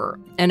neighbor,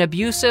 an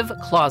abusive,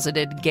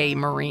 closeted gay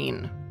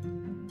Marine.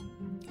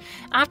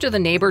 After the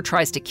neighbor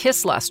tries to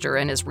kiss Lester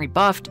and is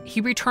rebuffed,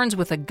 he returns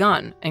with a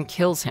gun and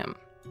kills him.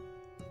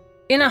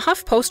 In a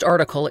HuffPost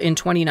article in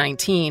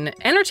 2019,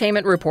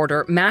 entertainment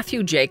reporter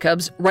Matthew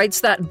Jacobs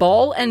writes that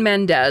Ball and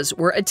Mendes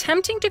were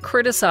attempting to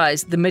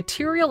criticize the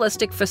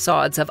materialistic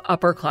facades of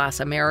upper-class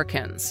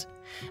Americans.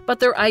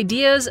 But their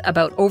ideas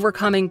about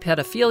overcoming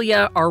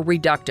pedophilia are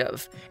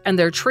reductive, and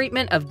their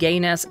treatment of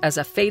gayness as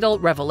a fatal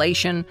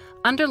revelation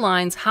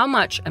underlines how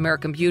much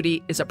American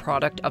Beauty is a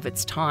product of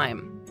its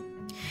time.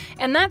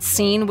 And that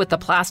scene with the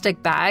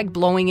plastic bag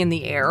blowing in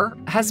the air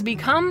has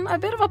become a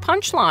bit of a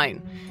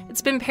punchline.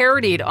 It's been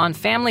parodied on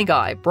Family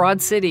Guy,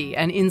 Broad City,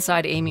 and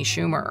Inside Amy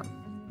Schumer.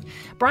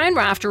 Brian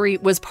Raftery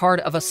was part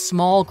of a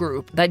small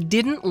group that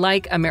didn't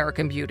like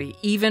American Beauty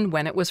even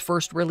when it was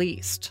first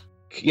released.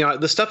 You know,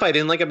 the stuff I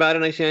didn't like about it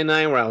in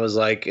 1999, where I was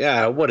like,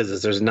 yeah, what is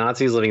this? There's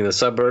Nazis living in the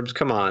suburbs.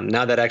 Come on.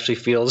 Now that actually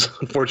feels,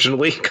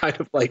 unfortunately, kind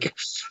of like,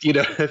 you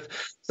know,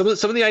 some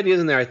of the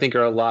ideas in there I think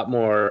are a lot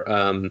more,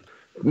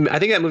 I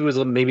think that movie was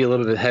maybe a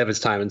little bit ahead of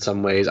its time in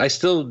some ways. I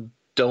still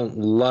don't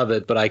love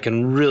it, but I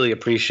can really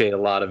appreciate a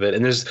lot of it.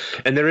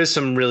 And there is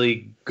some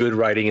really good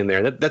writing in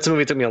there. That's a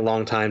movie that took me a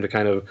long time to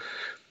kind of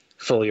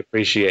fully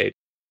appreciate.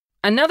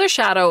 Another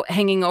shadow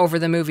hanging over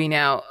the movie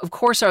now, of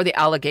course, are the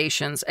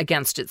allegations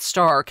against its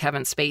star,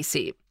 Kevin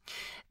Spacey.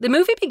 The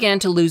movie began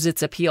to lose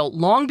its appeal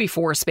long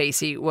before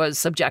Spacey was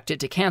subjected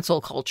to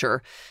cancel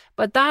culture,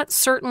 but that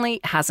certainly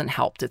hasn't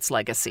helped its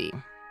legacy.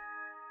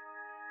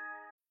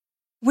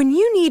 When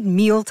you need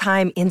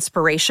mealtime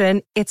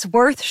inspiration, it's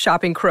worth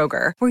shopping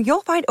Kroger, where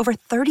you'll find over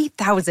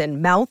 30,000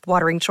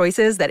 mouth-watering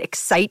choices that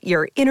excite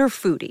your inner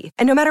foodie.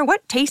 And no matter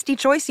what tasty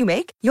choice you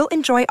make, you'll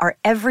enjoy our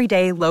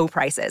everyday low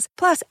prices,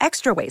 plus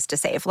extra ways to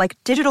save, like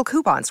digital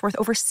coupons worth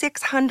over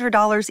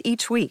 $600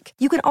 each week.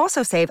 You can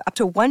also save up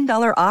to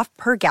 $1 off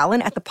per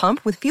gallon at the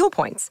pump with fuel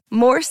points.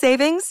 More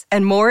savings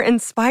and more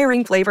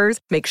inspiring flavors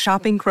make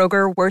shopping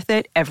Kroger worth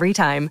it every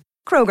time.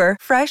 Kroger,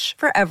 fresh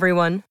for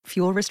everyone.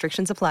 Fuel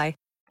restrictions apply.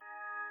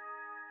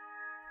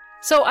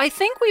 So I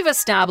think we've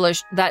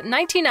established that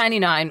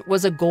 1999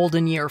 was a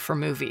golden year for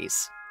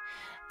movies.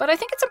 But I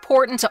think it's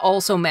important to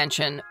also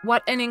mention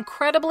what an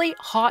incredibly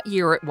hot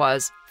year it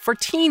was for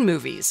teen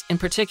movies in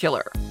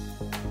particular.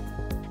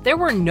 There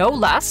were no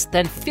less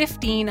than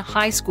 15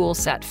 high school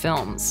set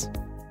films.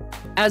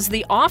 As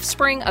the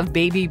offspring of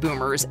baby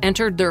boomers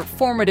entered their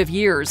formative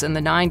years in the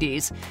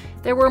 90s,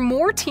 there were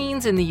more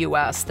teens in the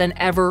US than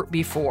ever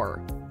before.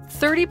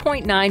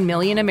 30.9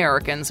 million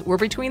Americans were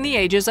between the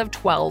ages of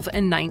 12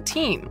 and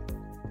 19.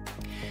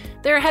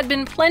 There had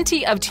been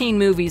plenty of teen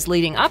movies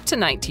leading up to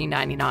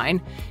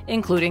 1999,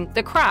 including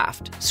The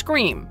Craft,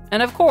 Scream,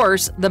 and of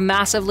course, the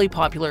massively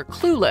popular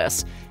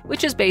Clueless,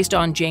 which is based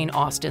on Jane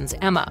Austen's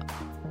Emma.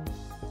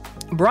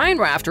 Brian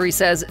Raftery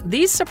says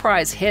these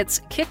surprise hits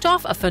kicked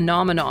off a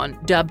phenomenon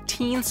dubbed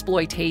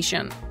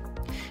teens-sploitation.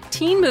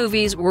 Teen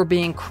movies were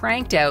being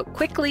cranked out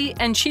quickly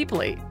and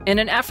cheaply in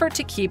an effort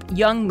to keep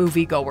young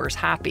moviegoers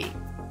happy.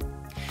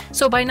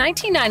 So by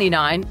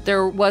 1999,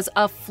 there was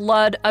a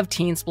flood of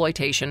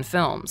teens-sploitation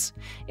films,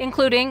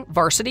 including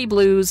Varsity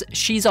Blues,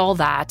 She's All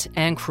That,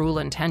 and Cruel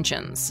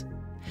Intentions.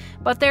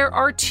 But there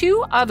are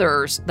two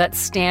others that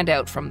stand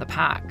out from the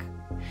pack: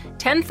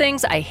 10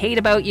 Things I Hate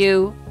About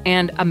You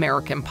and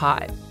American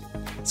Pie.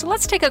 So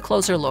let's take a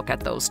closer look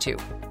at those two.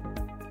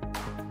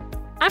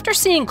 After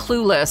seeing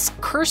Clueless,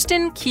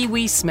 Kirsten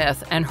Kiwi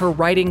Smith and her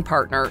writing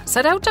partner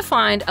set out to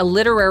find a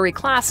literary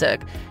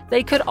classic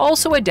they could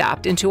also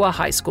adapt into a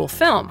high school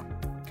film.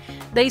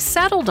 They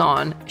settled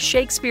on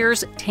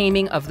Shakespeare's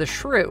Taming of the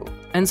Shrew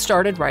and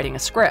started writing a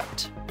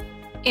script.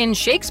 In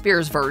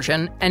Shakespeare's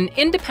version, an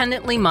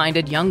independently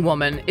minded young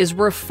woman is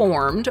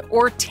reformed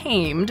or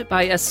tamed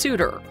by a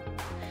suitor.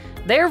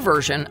 Their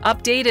version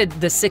updated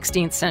the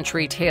 16th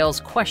century tale's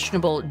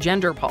questionable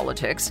gender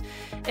politics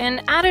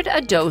and added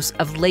a dose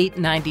of late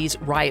 90s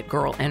Riot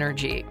Girl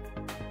energy.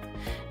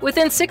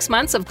 Within 6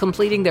 months of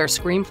completing their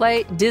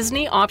screenplay,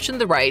 Disney optioned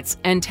the rights,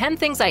 and 10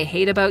 Things I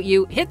Hate About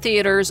You hit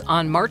theaters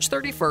on March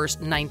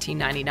 31st,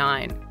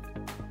 1999.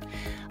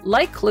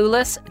 Like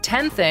Clueless,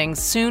 10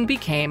 Things soon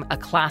became a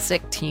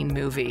classic teen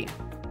movie.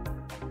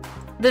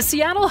 The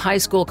Seattle high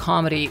school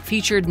comedy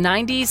featured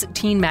 90s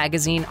teen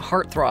magazine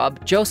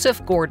heartthrob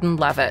Joseph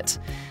Gordon-Levitt,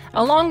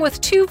 along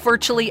with two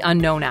virtually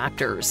unknown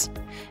actors: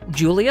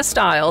 Julia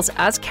Stiles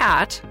as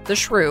Kat, the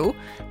shrew,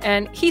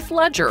 and Heath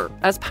Ledger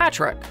as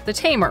Patrick, the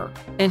tamer,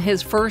 in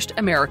his first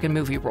American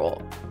movie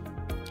role.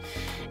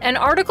 An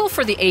article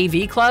for the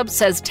AV Club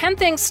says 10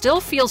 Things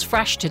still feels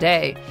fresh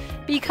today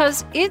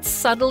because it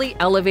subtly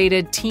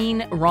elevated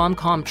teen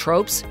rom-com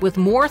tropes with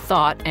more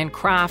thought and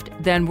craft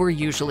than were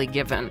usually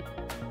given.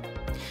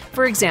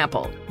 For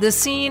example, the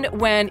scene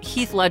when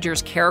Heath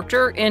Ledger's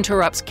character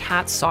interrupts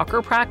Kat's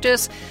soccer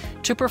practice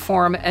to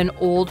perform an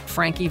old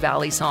Frankie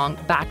Valli song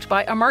backed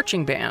by a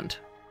marching band.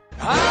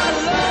 I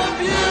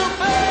love you,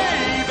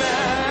 baby,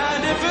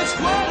 and if it's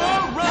quite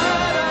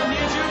alright, I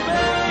need you,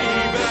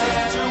 baby,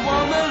 to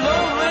warm the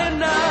lonely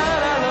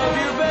night. I love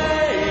you,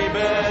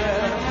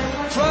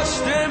 baby,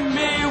 trust in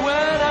me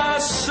when I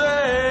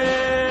say.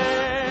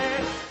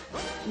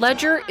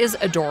 Ledger is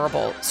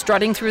adorable,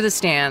 strutting through the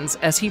stands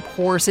as he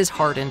pours his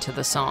heart into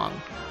the song.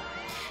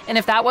 And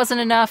if that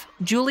wasn't enough,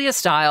 Julia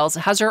Stiles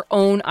has her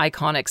own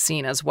iconic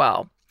scene as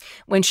well,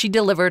 when she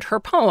delivered her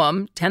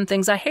poem, 10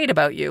 Things I Hate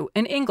About You,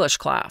 in English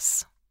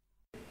class.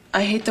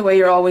 I hate the way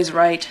you're always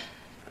right.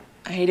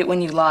 I hate it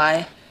when you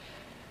lie.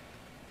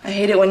 I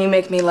hate it when you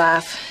make me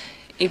laugh.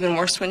 Even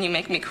worse when you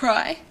make me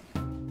cry.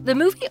 The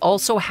movie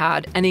also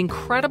had an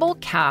incredible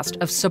cast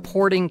of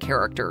supporting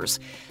characters,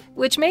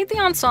 which made the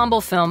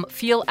ensemble film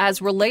feel as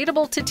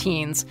relatable to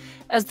teens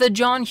as the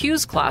John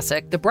Hughes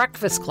classic The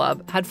Breakfast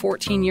Club had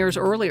 14 years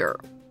earlier.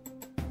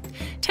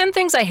 10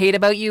 Things I Hate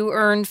About You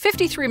earned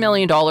 $53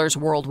 million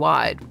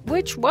worldwide,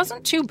 which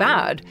wasn't too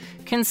bad,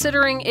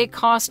 considering it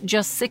cost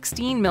just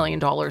 $16 million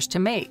to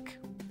make.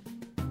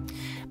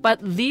 But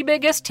the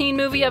biggest teen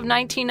movie of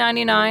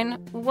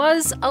 1999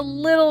 was a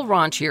little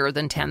raunchier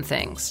than 10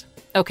 Things.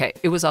 Okay,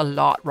 it was a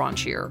lot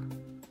raunchier.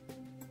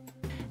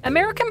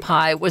 American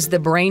Pie was the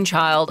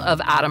brainchild of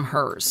Adam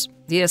Hers.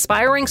 The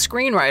aspiring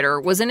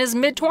screenwriter was in his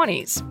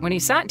mid-20s when he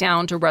sat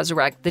down to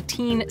resurrect the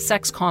teen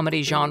sex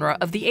comedy genre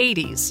of the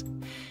 80s.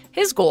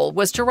 His goal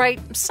was to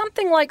write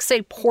something like,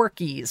 say,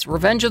 Porky's,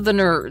 Revenge of the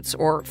Nerds,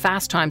 or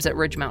Fast Times at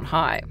Ridgemount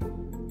High.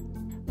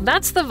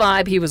 That's the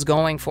vibe he was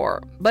going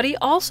for, but he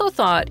also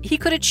thought he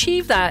could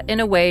achieve that in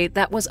a way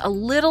that was a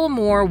little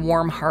more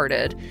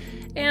warm-hearted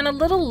and a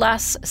little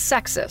less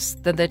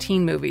sexist than the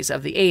teen movies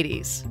of the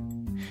 80s.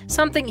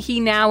 Something he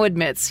now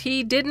admits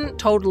he didn't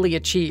totally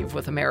achieve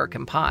with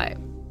American Pie.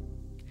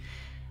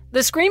 The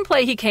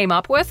screenplay he came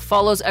up with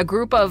follows a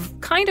group of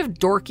kind of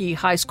dorky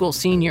high school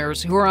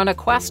seniors who are on a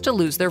quest to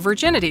lose their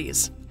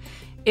virginities.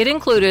 It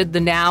included the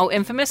now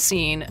infamous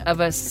scene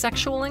of a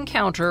sexual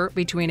encounter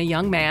between a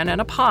young man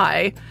and a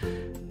pie,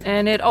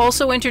 and it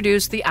also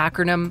introduced the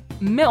acronym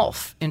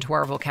MILF into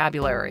our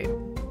vocabulary.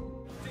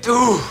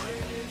 Dude,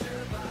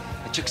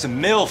 I chick's a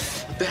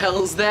MILF. What the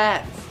hell is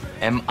that?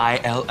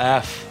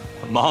 MILF.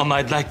 Mom,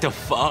 I'd like to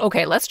fuck.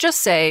 Okay, let's just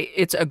say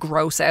it's a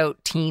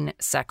gross-out teen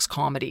sex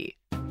comedy.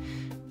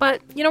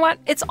 But you know what?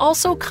 It's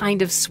also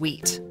kind of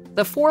sweet.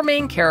 The four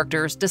main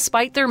characters,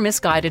 despite their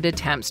misguided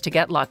attempts to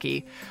get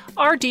lucky,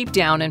 are deep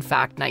down, in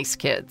fact, nice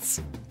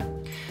kids.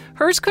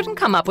 Hers couldn't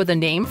come up with a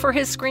name for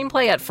his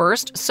screenplay at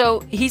first, so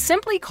he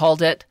simply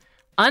called it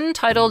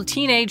Untitled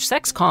Teenage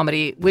Sex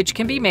Comedy, which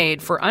can be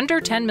made for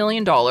under $10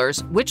 million,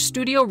 which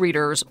studio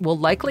readers will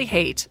likely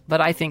hate, but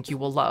I think you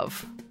will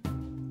love.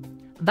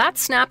 That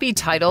snappy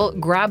title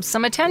grabbed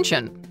some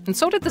attention, and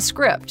so did the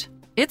script.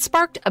 It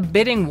sparked a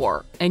bidding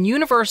war, and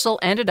Universal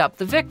ended up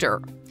the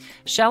victor,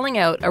 shelling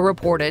out a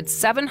reported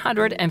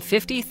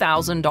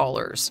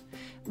 $750,000,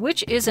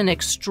 which is an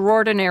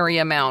extraordinary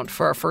amount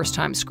for a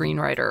first-time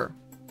screenwriter.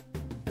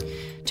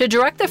 To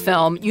direct the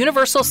film,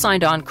 Universal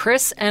signed on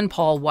Chris and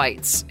Paul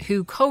Weitz,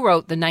 who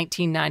co-wrote the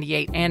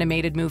 1998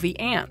 animated movie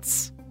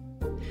Ants.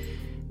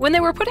 When they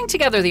were putting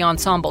together the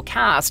ensemble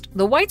cast,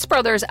 the Weitz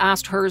brothers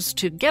asked Hers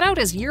to get out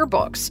his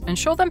yearbooks and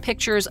show them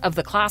pictures of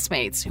the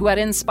classmates who had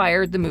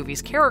inspired the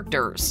movie's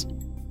characters.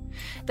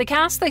 The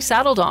cast they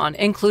settled on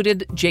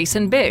included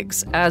Jason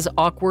Biggs as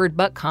awkward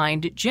but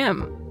kind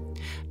Jim,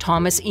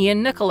 Thomas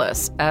Ian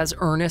Nicholas as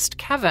Ernest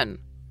Kevin,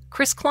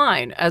 Chris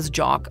Klein as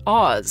Jock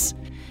Oz,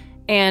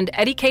 and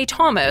Eddie K.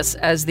 Thomas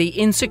as the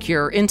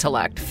insecure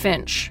intellect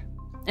Finch.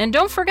 And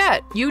don't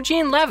forget,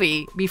 Eugene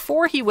Levy,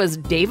 before he was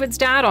David's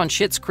dad on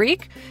Schitt's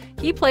Creek,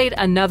 he played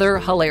another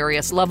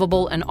hilarious,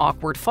 lovable, and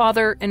awkward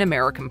father in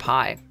American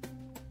Pie.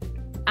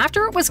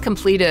 After it was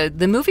completed,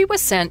 the movie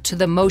was sent to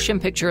the Motion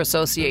Picture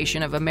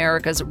Association of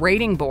America's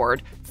rating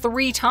board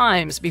 3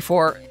 times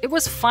before it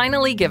was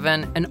finally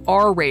given an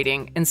R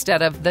rating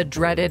instead of the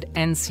dreaded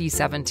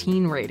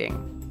NC-17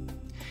 rating.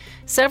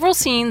 Several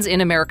scenes in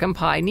American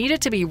Pie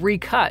needed to be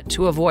recut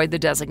to avoid the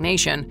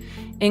designation,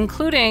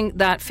 including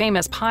that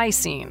famous pie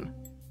scene.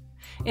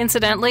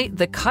 Incidentally,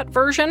 the cut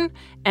version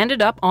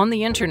ended up on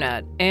the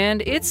internet,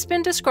 and it's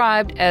been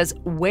described as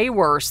way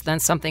worse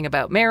than Something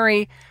About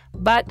Mary,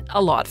 but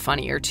a lot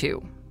funnier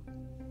too.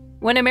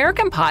 When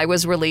American Pie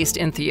was released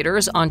in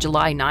theaters on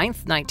July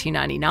 9th,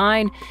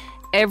 1999,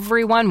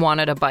 everyone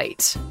wanted a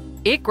bite.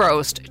 It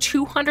grossed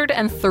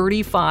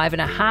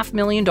 $235.5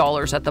 million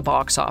at the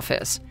box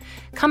office,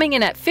 coming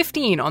in at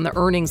 15 on the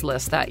earnings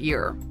list that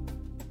year.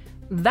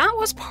 That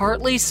was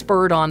partly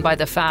spurred on by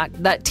the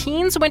fact that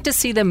teens went to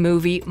see the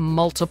movie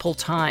multiple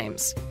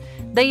times.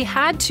 They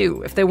had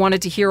to if they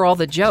wanted to hear all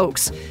the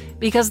jokes,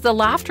 because the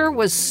laughter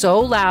was so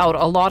loud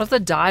a lot of the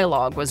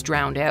dialogue was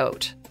drowned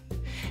out.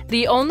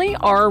 The only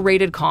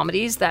R-rated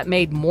comedies that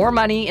made more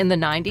money in the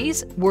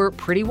 90s were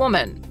Pretty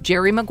Woman,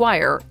 Jerry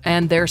Maguire,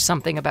 and There's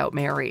Something About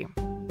Mary.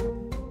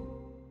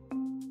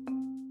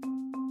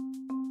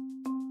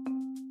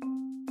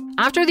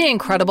 After the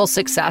incredible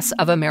success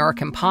of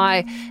American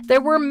Pie,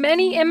 there were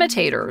many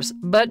imitators,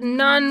 but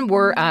none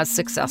were as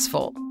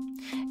successful.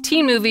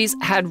 Teen movies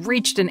had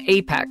reached an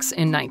apex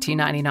in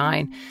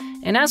 1999,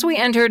 and as we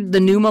entered the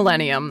new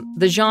millennium,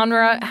 the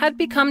genre had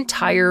become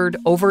tired,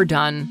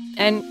 overdone,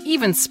 and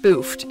even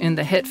spoofed in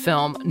the hit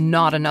film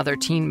Not Another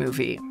Teen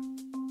Movie.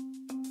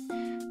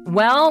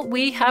 Well,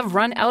 we have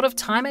run out of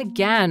time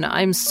again.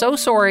 I'm so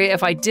sorry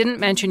if I didn't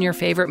mention your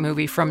favorite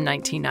movie from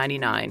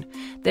 1999.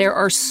 There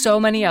are so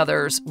many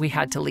others we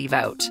had to leave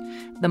out.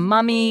 The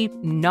Mummy,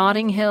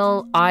 Notting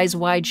Hill, Eyes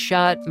Wide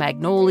Shut,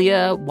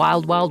 Magnolia,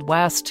 Wild Wild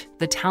West,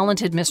 The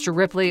Talented Mr.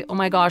 Ripley. Oh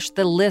my gosh,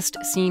 the list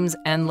seems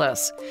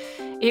endless.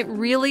 It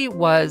really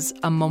was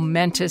a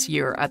momentous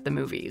year at the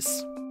movies.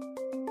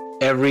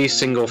 Every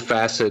single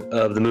facet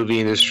of the movie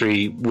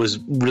industry was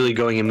really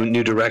going in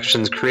new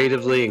directions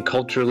creatively and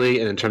culturally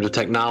and in terms of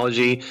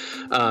technology.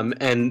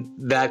 And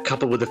that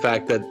coupled with the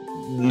fact that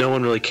no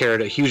one really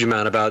cared a huge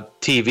amount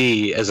about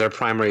TV as their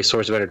primary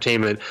source of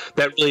entertainment,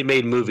 that really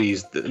made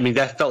movies. I mean,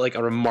 that felt like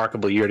a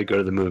remarkable year to go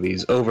to the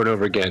movies over and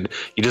over again.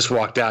 You just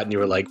walked out and you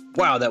were like,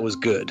 wow, that was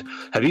good.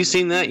 Have you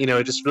seen that? You know,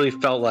 it just really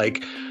felt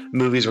like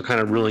movies were kind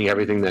of ruling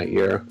everything that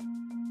year.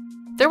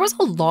 There was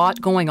a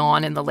lot going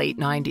on in the late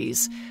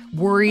 90s.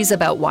 Worries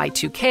about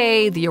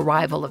Y2K, the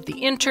arrival of the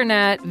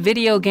internet,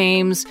 video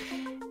games,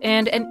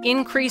 and an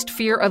increased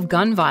fear of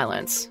gun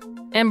violence.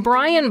 And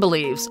Brian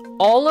believes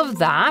all of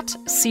that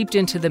seeped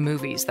into the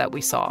movies that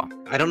we saw.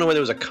 I don't know whether it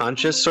was a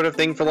conscious sort of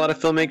thing for a lot of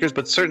filmmakers,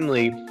 but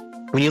certainly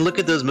when you look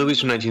at those movies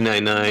from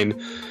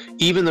 1999,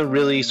 even the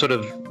really sort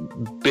of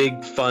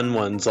big fun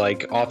ones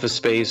like Office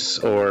Space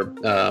or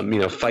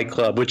Fight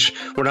Club, which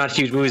were not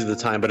huge movies at the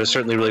time, but are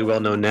certainly really well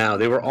known now,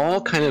 they were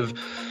all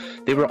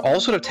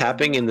sort of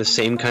tapping in the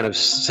same kind of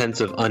sense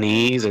of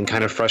unease and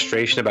kind of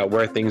frustration about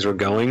where things were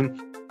going.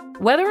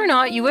 Whether or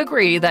not you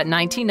agree that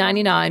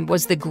 1999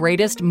 was the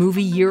greatest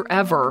movie year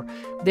ever,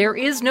 there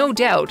is no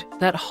doubt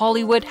that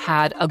Hollywood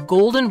had a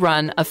golden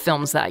run of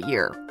films that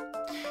year.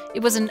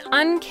 It was an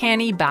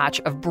uncanny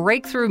batch of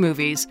breakthrough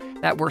movies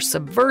that were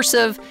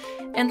subversive,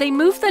 and they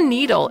moved the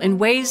needle in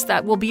ways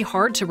that will be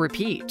hard to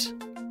repeat.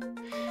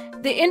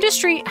 The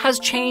industry has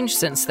changed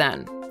since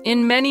then,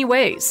 in many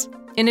ways.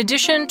 In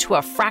addition to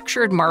a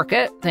fractured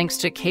market, thanks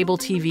to cable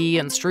TV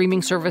and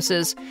streaming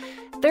services,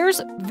 there's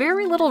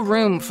very little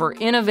room for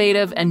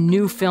innovative and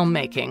new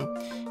filmmaking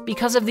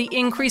because of the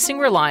increasing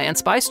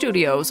reliance by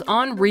studios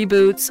on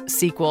reboots,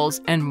 sequels,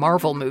 and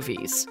Marvel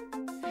movies.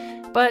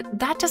 But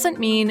that doesn't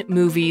mean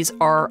movies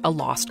are a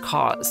lost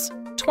cause.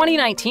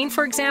 2019,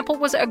 for example,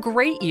 was a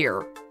great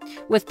year,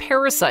 with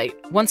Parasite,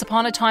 Once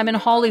Upon a Time in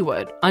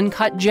Hollywood,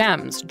 Uncut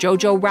Gems,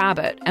 Jojo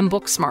Rabbit, and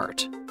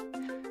Booksmart.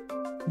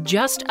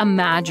 Just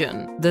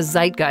imagine the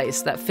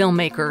zeitgeist that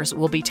filmmakers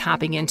will be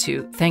tapping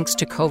into thanks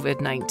to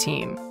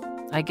COVID-19.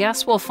 I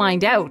guess we'll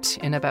find out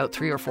in about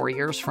 3 or 4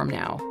 years from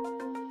now.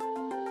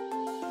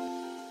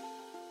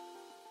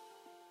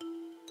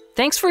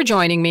 Thanks for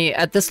joining me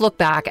at this look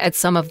back at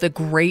some of the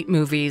great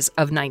movies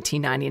of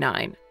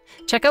 1999.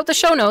 Check out the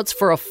show notes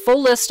for a full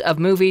list of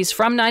movies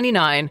from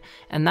 '99,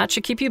 and that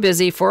should keep you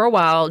busy for a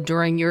while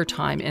during your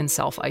time in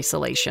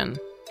self-isolation.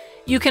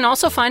 You can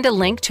also find a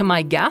link to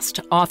my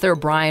guest, author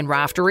Brian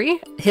Raftery.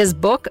 His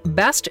book,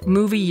 Best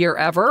Movie Year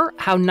Ever,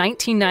 How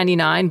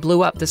 1999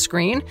 Blew Up the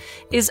Screen,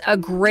 is a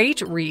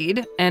great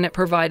read, and it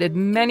provided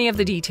many of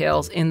the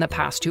details in the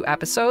past 2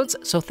 episodes,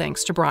 so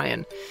thanks to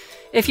Brian.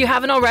 If you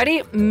haven't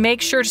already,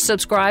 make sure to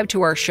subscribe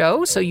to our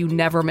show so you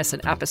never miss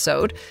an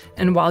episode.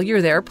 And while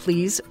you're there,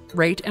 please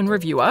rate and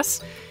review us.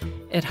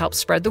 It helps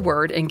spread the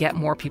word and get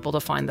more people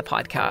to find the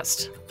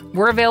podcast.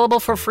 We're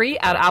available for free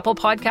at Apple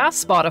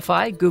Podcasts,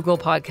 Spotify, Google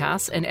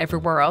Podcasts, and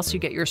everywhere else you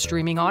get your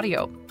streaming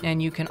audio.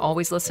 And you can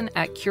always listen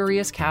at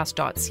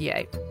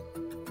curiouscast.ca.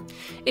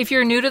 If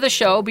you're new to the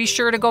show, be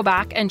sure to go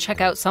back and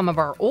check out some of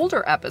our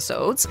older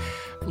episodes,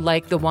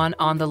 like the one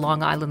on the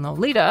Long Island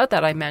Lolita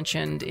that I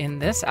mentioned in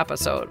this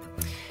episode.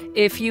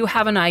 If you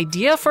have an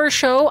idea for a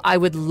show, I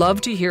would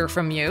love to hear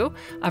from you.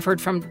 I've heard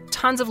from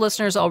tons of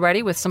listeners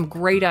already with some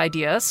great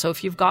ideas, so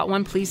if you've got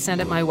one, please send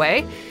it my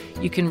way.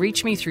 You can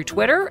reach me through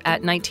Twitter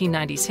at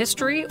 1990s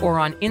History or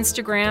on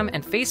Instagram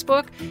and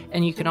Facebook,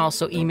 and you can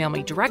also email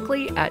me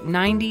directly at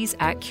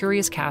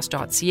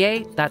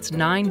 90s@curiouscast.ca. That's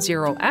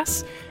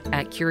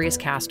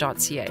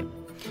 90s@curiouscast.ca.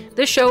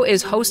 This show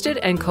is hosted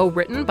and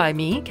co-written by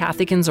me,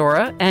 Kathy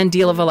Kinzora, and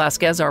Dila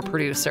Velasquez, our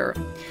producer.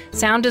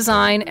 Sound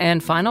design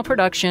and final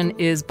production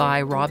is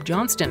by Rob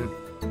Johnston.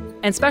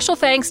 And special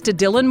thanks to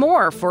Dylan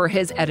Moore for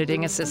his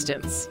editing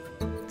assistance.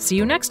 See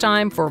you next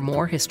time for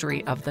more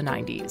history of the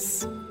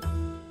 90s.